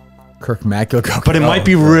Grid. Kirk Maculate. But it might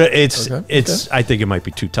be it's Okay. I think it might be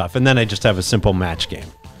too tough. And then I just have a simple match game.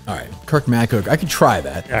 All right. Kirk Maculate. I could try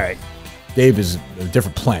that. All right. Dave is a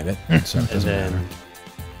different planet. So it doesn't then- matter.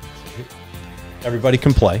 Everybody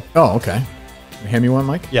can play. Oh, okay. Hand me one,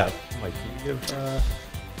 Mike? Yeah. Mike, can you give,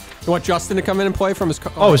 You want Justin to come in and play from his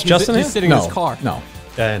car? Oh, is he's- Justin He's here? sitting in his car. No.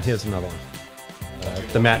 and here's another one.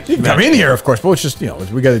 The match. You can come in here, of course, but it's just,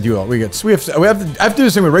 we got to do all, I have to do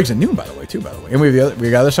this thing with Riggs at noon, by the way. And we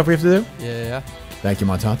got other stuff we have to do? Yeah. Thank you,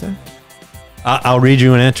 Montante. I'll read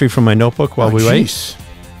you an entry from my notebook while we wait. Jeez.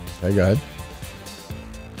 Okay, go ahead.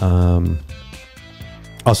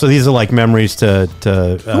 Oh, so these are like memories to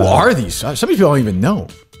Who are these? Some people don't even know.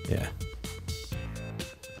 Yeah.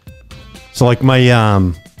 So like my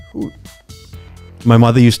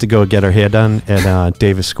mother used to go get her hair done at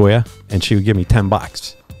Davis Square, and she would give me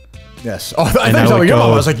 $10. Yes. Oh, I And thought I you were would talking your mom.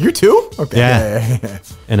 go- I was like, you too? Okay. Yeah.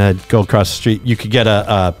 And I'd go across the street. You could get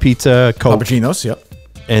a pizza, Coke, Cappuccinos, yep.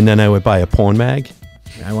 and then I would buy a porn mag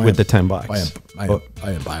I went- with the $10. I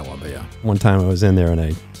didn't buy one, but yeah. One time I was in there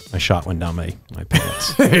and my shot went down my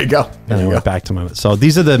pants. There you go. And I There you went go. back to my. So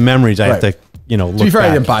these are the memories I have Right. to, look To be fair,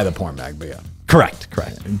 back. I didn't buy the porn bag, but yeah. Correct.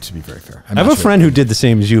 And to be very fair. I have a friend who did the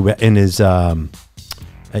same as you in his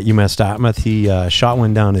at UMass Dartmouth. He shot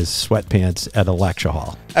one down his sweatpants at a lecture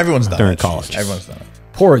hall. Everyone's done During it. college. Everyone's done it.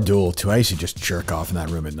 Poor Abdul, too. I used to just jerk off in that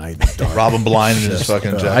room at night. In the dark. Rob him blind in his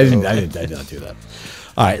fucking jacket. I did not do that.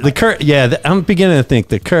 All right, the Kirk. Yeah, I'm beginning to think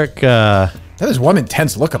the Kirk. That is one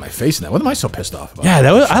intense look on my face in that. What am I so pissed off about?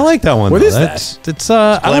 Yeah, I like that one. What though. is that? It's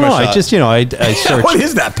I don't glamour know. I shot. just I searched. What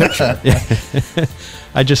is that picture?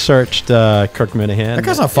 I just searched Kirk Minahan. That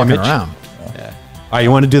guy's not fucking image. around. All right,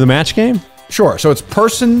 you want to do the match game? Sure. So it's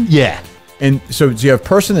person. Yeah. And so you have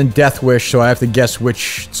person and death wish. So I have to guess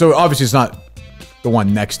which. So obviously it's not the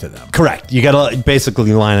one next to them. Correct. You got to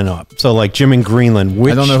basically line it up. So like Jim in Greenland,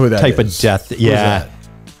 which I don't know who that type is. of death? Who is Yeah. that?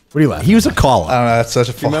 What are you laughing? He was a caller. I don't know. That's such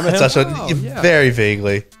a remember him? such a yeah. very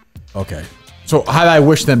vaguely. Okay. So how do I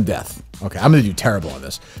wish them death? Okay, I'm going to do terrible on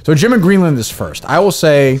this. So Jim in Greenland is first. I will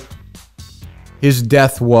say his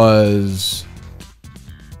death was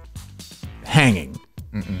hanging.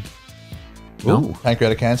 Ooh,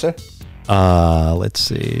 pancreatic cancer. Let's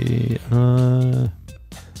see.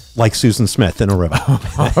 Like Susan Smith in a river.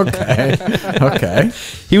 Okay. Okay.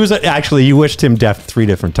 He was actually, you wished him death 3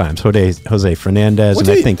 different times. Jose Fernandez What and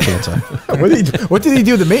did I he- think cancer. What did he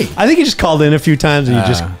do to me? I think he just called in a few times and he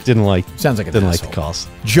just didn't like. Sounds like an didn't like asshole. the calls.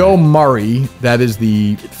 Joe Murray, that is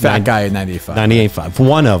the fat guy in 98.5. 98.5.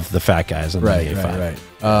 One of the fat guys in Right, 98.5.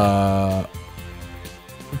 right.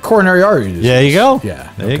 Coronary artery disease. There you go.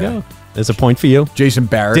 Yeah. There you okay. go. There's a point for you. Jason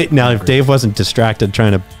Barrett. Now, if Dave wasn't distracted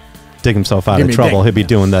trying to dig himself out Give of me a trouble, ding. he'd be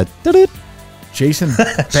doing that. Did-it. Jason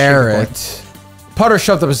Barrett. Putter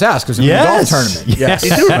shoved up his ass because in the golf tournament. Yes.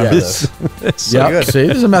 You do remember Yes. this. Yep. good. See,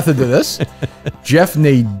 there's a method to this. Jeff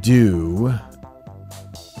Nadeau.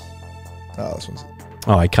 Oh, this one's.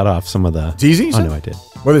 Oh, I cut off some of the. It's easy. you Oh, said? no, I did.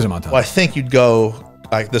 What is it, Montage? Well, I think you'd go.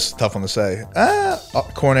 This is a tough one to say.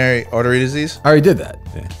 Coronary artery disease. I already did that.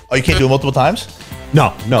 Oh, you can't do it multiple times.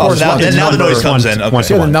 No. Oh, now the noise comes in. Okay.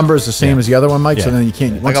 See, the number is the same as the other one, Mike. So Yeah. then you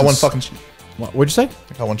can't. I got one it's- fucking sheet. What'd you say?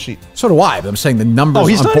 I got one sheet. So do I. But I'm saying the numbers. Oh,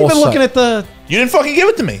 he's on not both even looking sides. at the. You didn't fucking give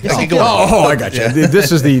it to me. I could go Oh, I got you. Yeah.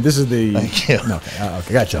 This is the. Thank you. No,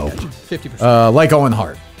 okay, got you. 50%. Like Owen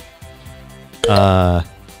Hart.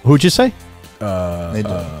 Who'd you say? They do.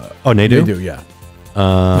 Oh, Nadeau? They do, yeah.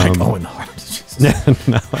 Like Owen Hart. Jesus. No.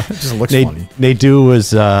 It just looks funny. Nadeau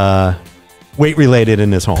was weight related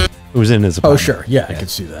in his home. It was in his Oh, apartment. sure. Yeah, I could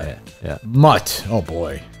see that. Yeah. Mutt. Oh,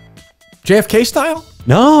 boy. JFK style?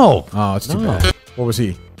 No. Oh, it's too bad. What was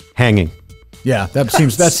he? Hanging. Yeah, that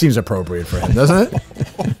seems appropriate for him, doesn't it?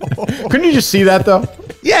 Couldn't you just see that, though?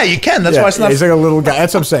 Yeah, you can. That's Yeah, why it's not. he's like a little guy.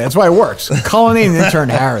 That's what I'm saying. That's why it works. Colonnade and intern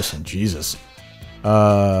Harrison. Jesus.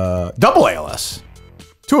 Double ALS.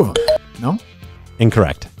 2 of them. No?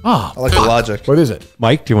 Incorrect. Oh, I like the logic. what is it?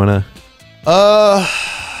 Mike, do you want to?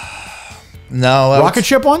 No. Rocket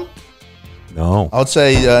ship one? No. I would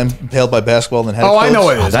say impaled by basketball and then head. Oh, I know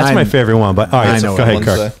explodes. it is. That's my favorite one. But all I right, know so go what ahead, One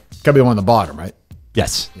Kirk. say. Gotta be the one on the bottom, right?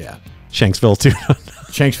 Yes. Yeah. Shanksville too.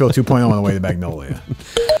 Shanksville 2.0 on the way to Magnolia.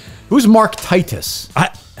 Who's Mark Titus?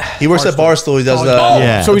 He works at Barstool. He does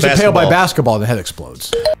yeah. So he's impaled by basketball. basketball and the head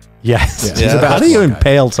explodes. Yes. Yeah. He's a How do you basketball guy.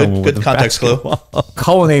 impale someone Good with a context clue. basketball?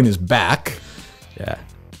 Cullinane is back. Yeah.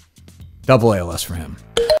 Double ALS for him.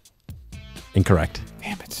 Incorrect.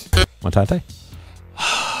 Damn it. Montate?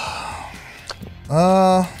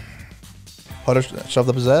 Putter shoved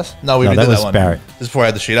up his ass? No, we No, already that did was that one. Barrett. This is before I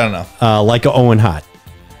had the sheet. I don't know. Like a Owen Hart.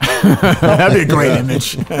 That'd be a great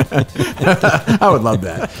image. I would love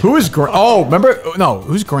that. Who is Graham? Oh, remember? No,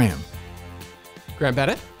 who's Graham? Graham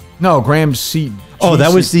Bennett? No, Graham C. Oh,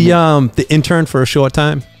 that was the intern for a short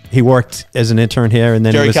time. He worked as an intern here, and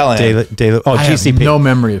then Jerry it was Callahan. I have GCP. No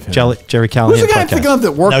memory of him. Jerry Callahan. Who's the guy I'm podcast. thinking of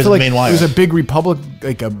that worked That was for the like? main wire. He was a big Republic,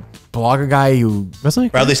 like a blogger guy who. Wasn't he?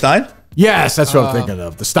 Bradley Stein? Yes, that's what I'm thinking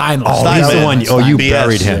of. The Steinle. Oh, Stein he's the man. one. Oh, you BS.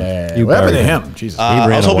 buried him. Yeah. You What happened to buried him? Jesus. I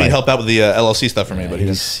ran was hoping away. he'd help out with the LLC stuff for me, but he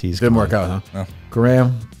didn't. He's Didn't gone. work out, huh? No.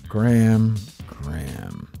 Graham.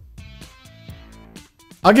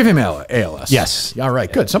 I'll give him ALS. Yes. All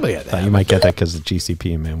right, good. Somebody had Thought that. you might get that because of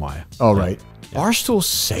GCP and Manwire. Oh, right. Barstool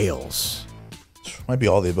Sales. Might be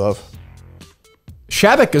all the above.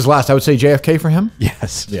 Shabak is last. I would say JFK for him.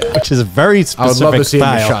 Yes. Yeah. Which is a very I specific would love to see him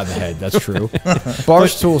style. get shot in the head. That's true.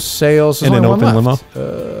 Barstool Sales. There's In an only one open left.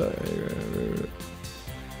 limo.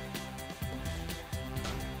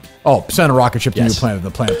 Oh, send a rocket ship to Yes. your planet.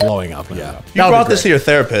 The planet blowing up. Yeah. You brought this to your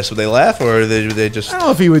therapist. Would they laugh or they just? I don't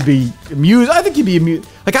know if he would be amused. I think he'd be amused.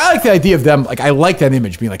 Like, I like the idea of them. Like, I like that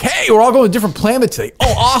image being like, hey, we're all going to different planets today.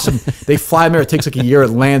 Oh, awesome. They fly there. It takes like a year. It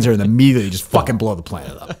lands there and immediately just fucking blow the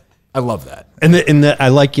planet up. I love that. And I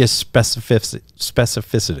like your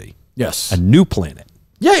specificity. Yes. A new planet.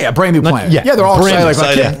 Yeah, brand new planet. yeah, They're all brand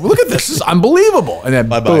excited. Like, excited. look at this. This is unbelievable. And then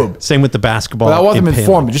Bye-bye. boom. Same with the basketball. But I wasn't impaling.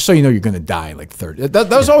 informed, but just so you know, you're going to die in like 30. That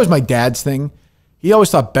was always my dad's thing. He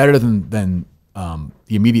always thought better than the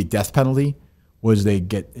immediate death penalty was they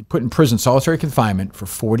get put in prison, solitary confinement for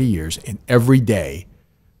 40 years, and every day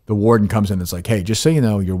the warden comes in and it's like, hey, just so you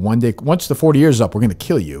know, you're one day, once the 40 years is up, we're going to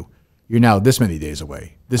kill you. You're now this many days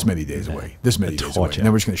away, this many days away, this many days away, and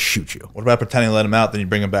then we're just going to shoot you. What about pretending to let him out, then you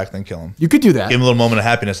bring him back, then kill him? You could do that. Give him a little moment of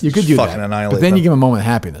happiness. You could do fucking that. annihilate But then you them. give him a moment of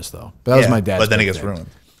happiness, though. But that was my dad's. But then it big gets thing. ruined.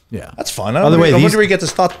 Yeah. That's fine. By the way, I wonder these- where he gets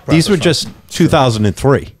his thought process These were from. just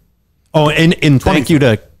 2003. Oh, and thank you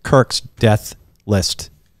to Kirk's death list.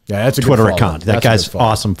 Yeah, that's a Twitter good follow. account. That That's a guy's good follow.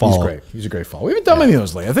 awesome follow. He's great. He's a great follow. We haven't done many of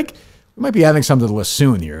those lately. I think we might be adding some to the list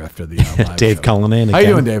soon here after the live Dave show. Cullinane How you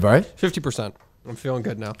again. doing, Dave? All right? 50%. I'm feeling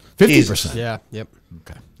good now. 50%. Yeah. Yep.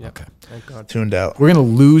 Okay. Yep. Okay. Thank God. tuned out. We're going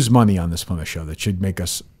to lose money on this Plymouth show. That should make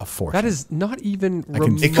us a fortune. That is not even can-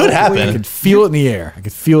 remotely. It could happen. I can feel it in the air. I can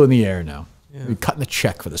feel it in the air now. We're cutting a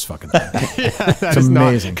check for this fucking thing. That It's is not-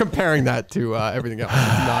 amazing. comparing that to everything else,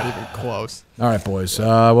 it's not even close. All right, boys.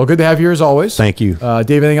 Well, good to have you here as always. Thank you. Dave,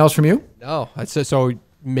 anything else from you? No, so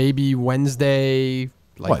maybe Wednesday.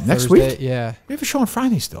 Like What, next Thursday? week? Yeah. We have a show on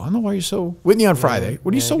Friday still. I don't know why you're so Whitney on Friday.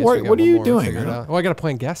 What are you Yeah, I so guess we worried? got What are one you more to doing? figure it out. Well, I got to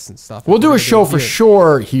plan guests and stuff. We'll do We're a gonna show for here.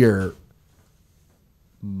 sure here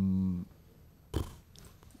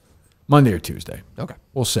Monday or Tuesday. Okay.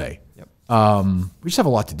 We'll say. Yep. We just have a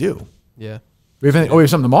lot to do. Yeah. We have we have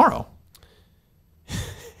something tomorrow.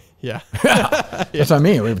 Yeah. That's what I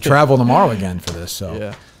mean. We have travel tomorrow again for this. So,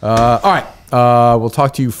 Yeah. all right. We'll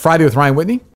talk to you Friday with Ryan Whitney.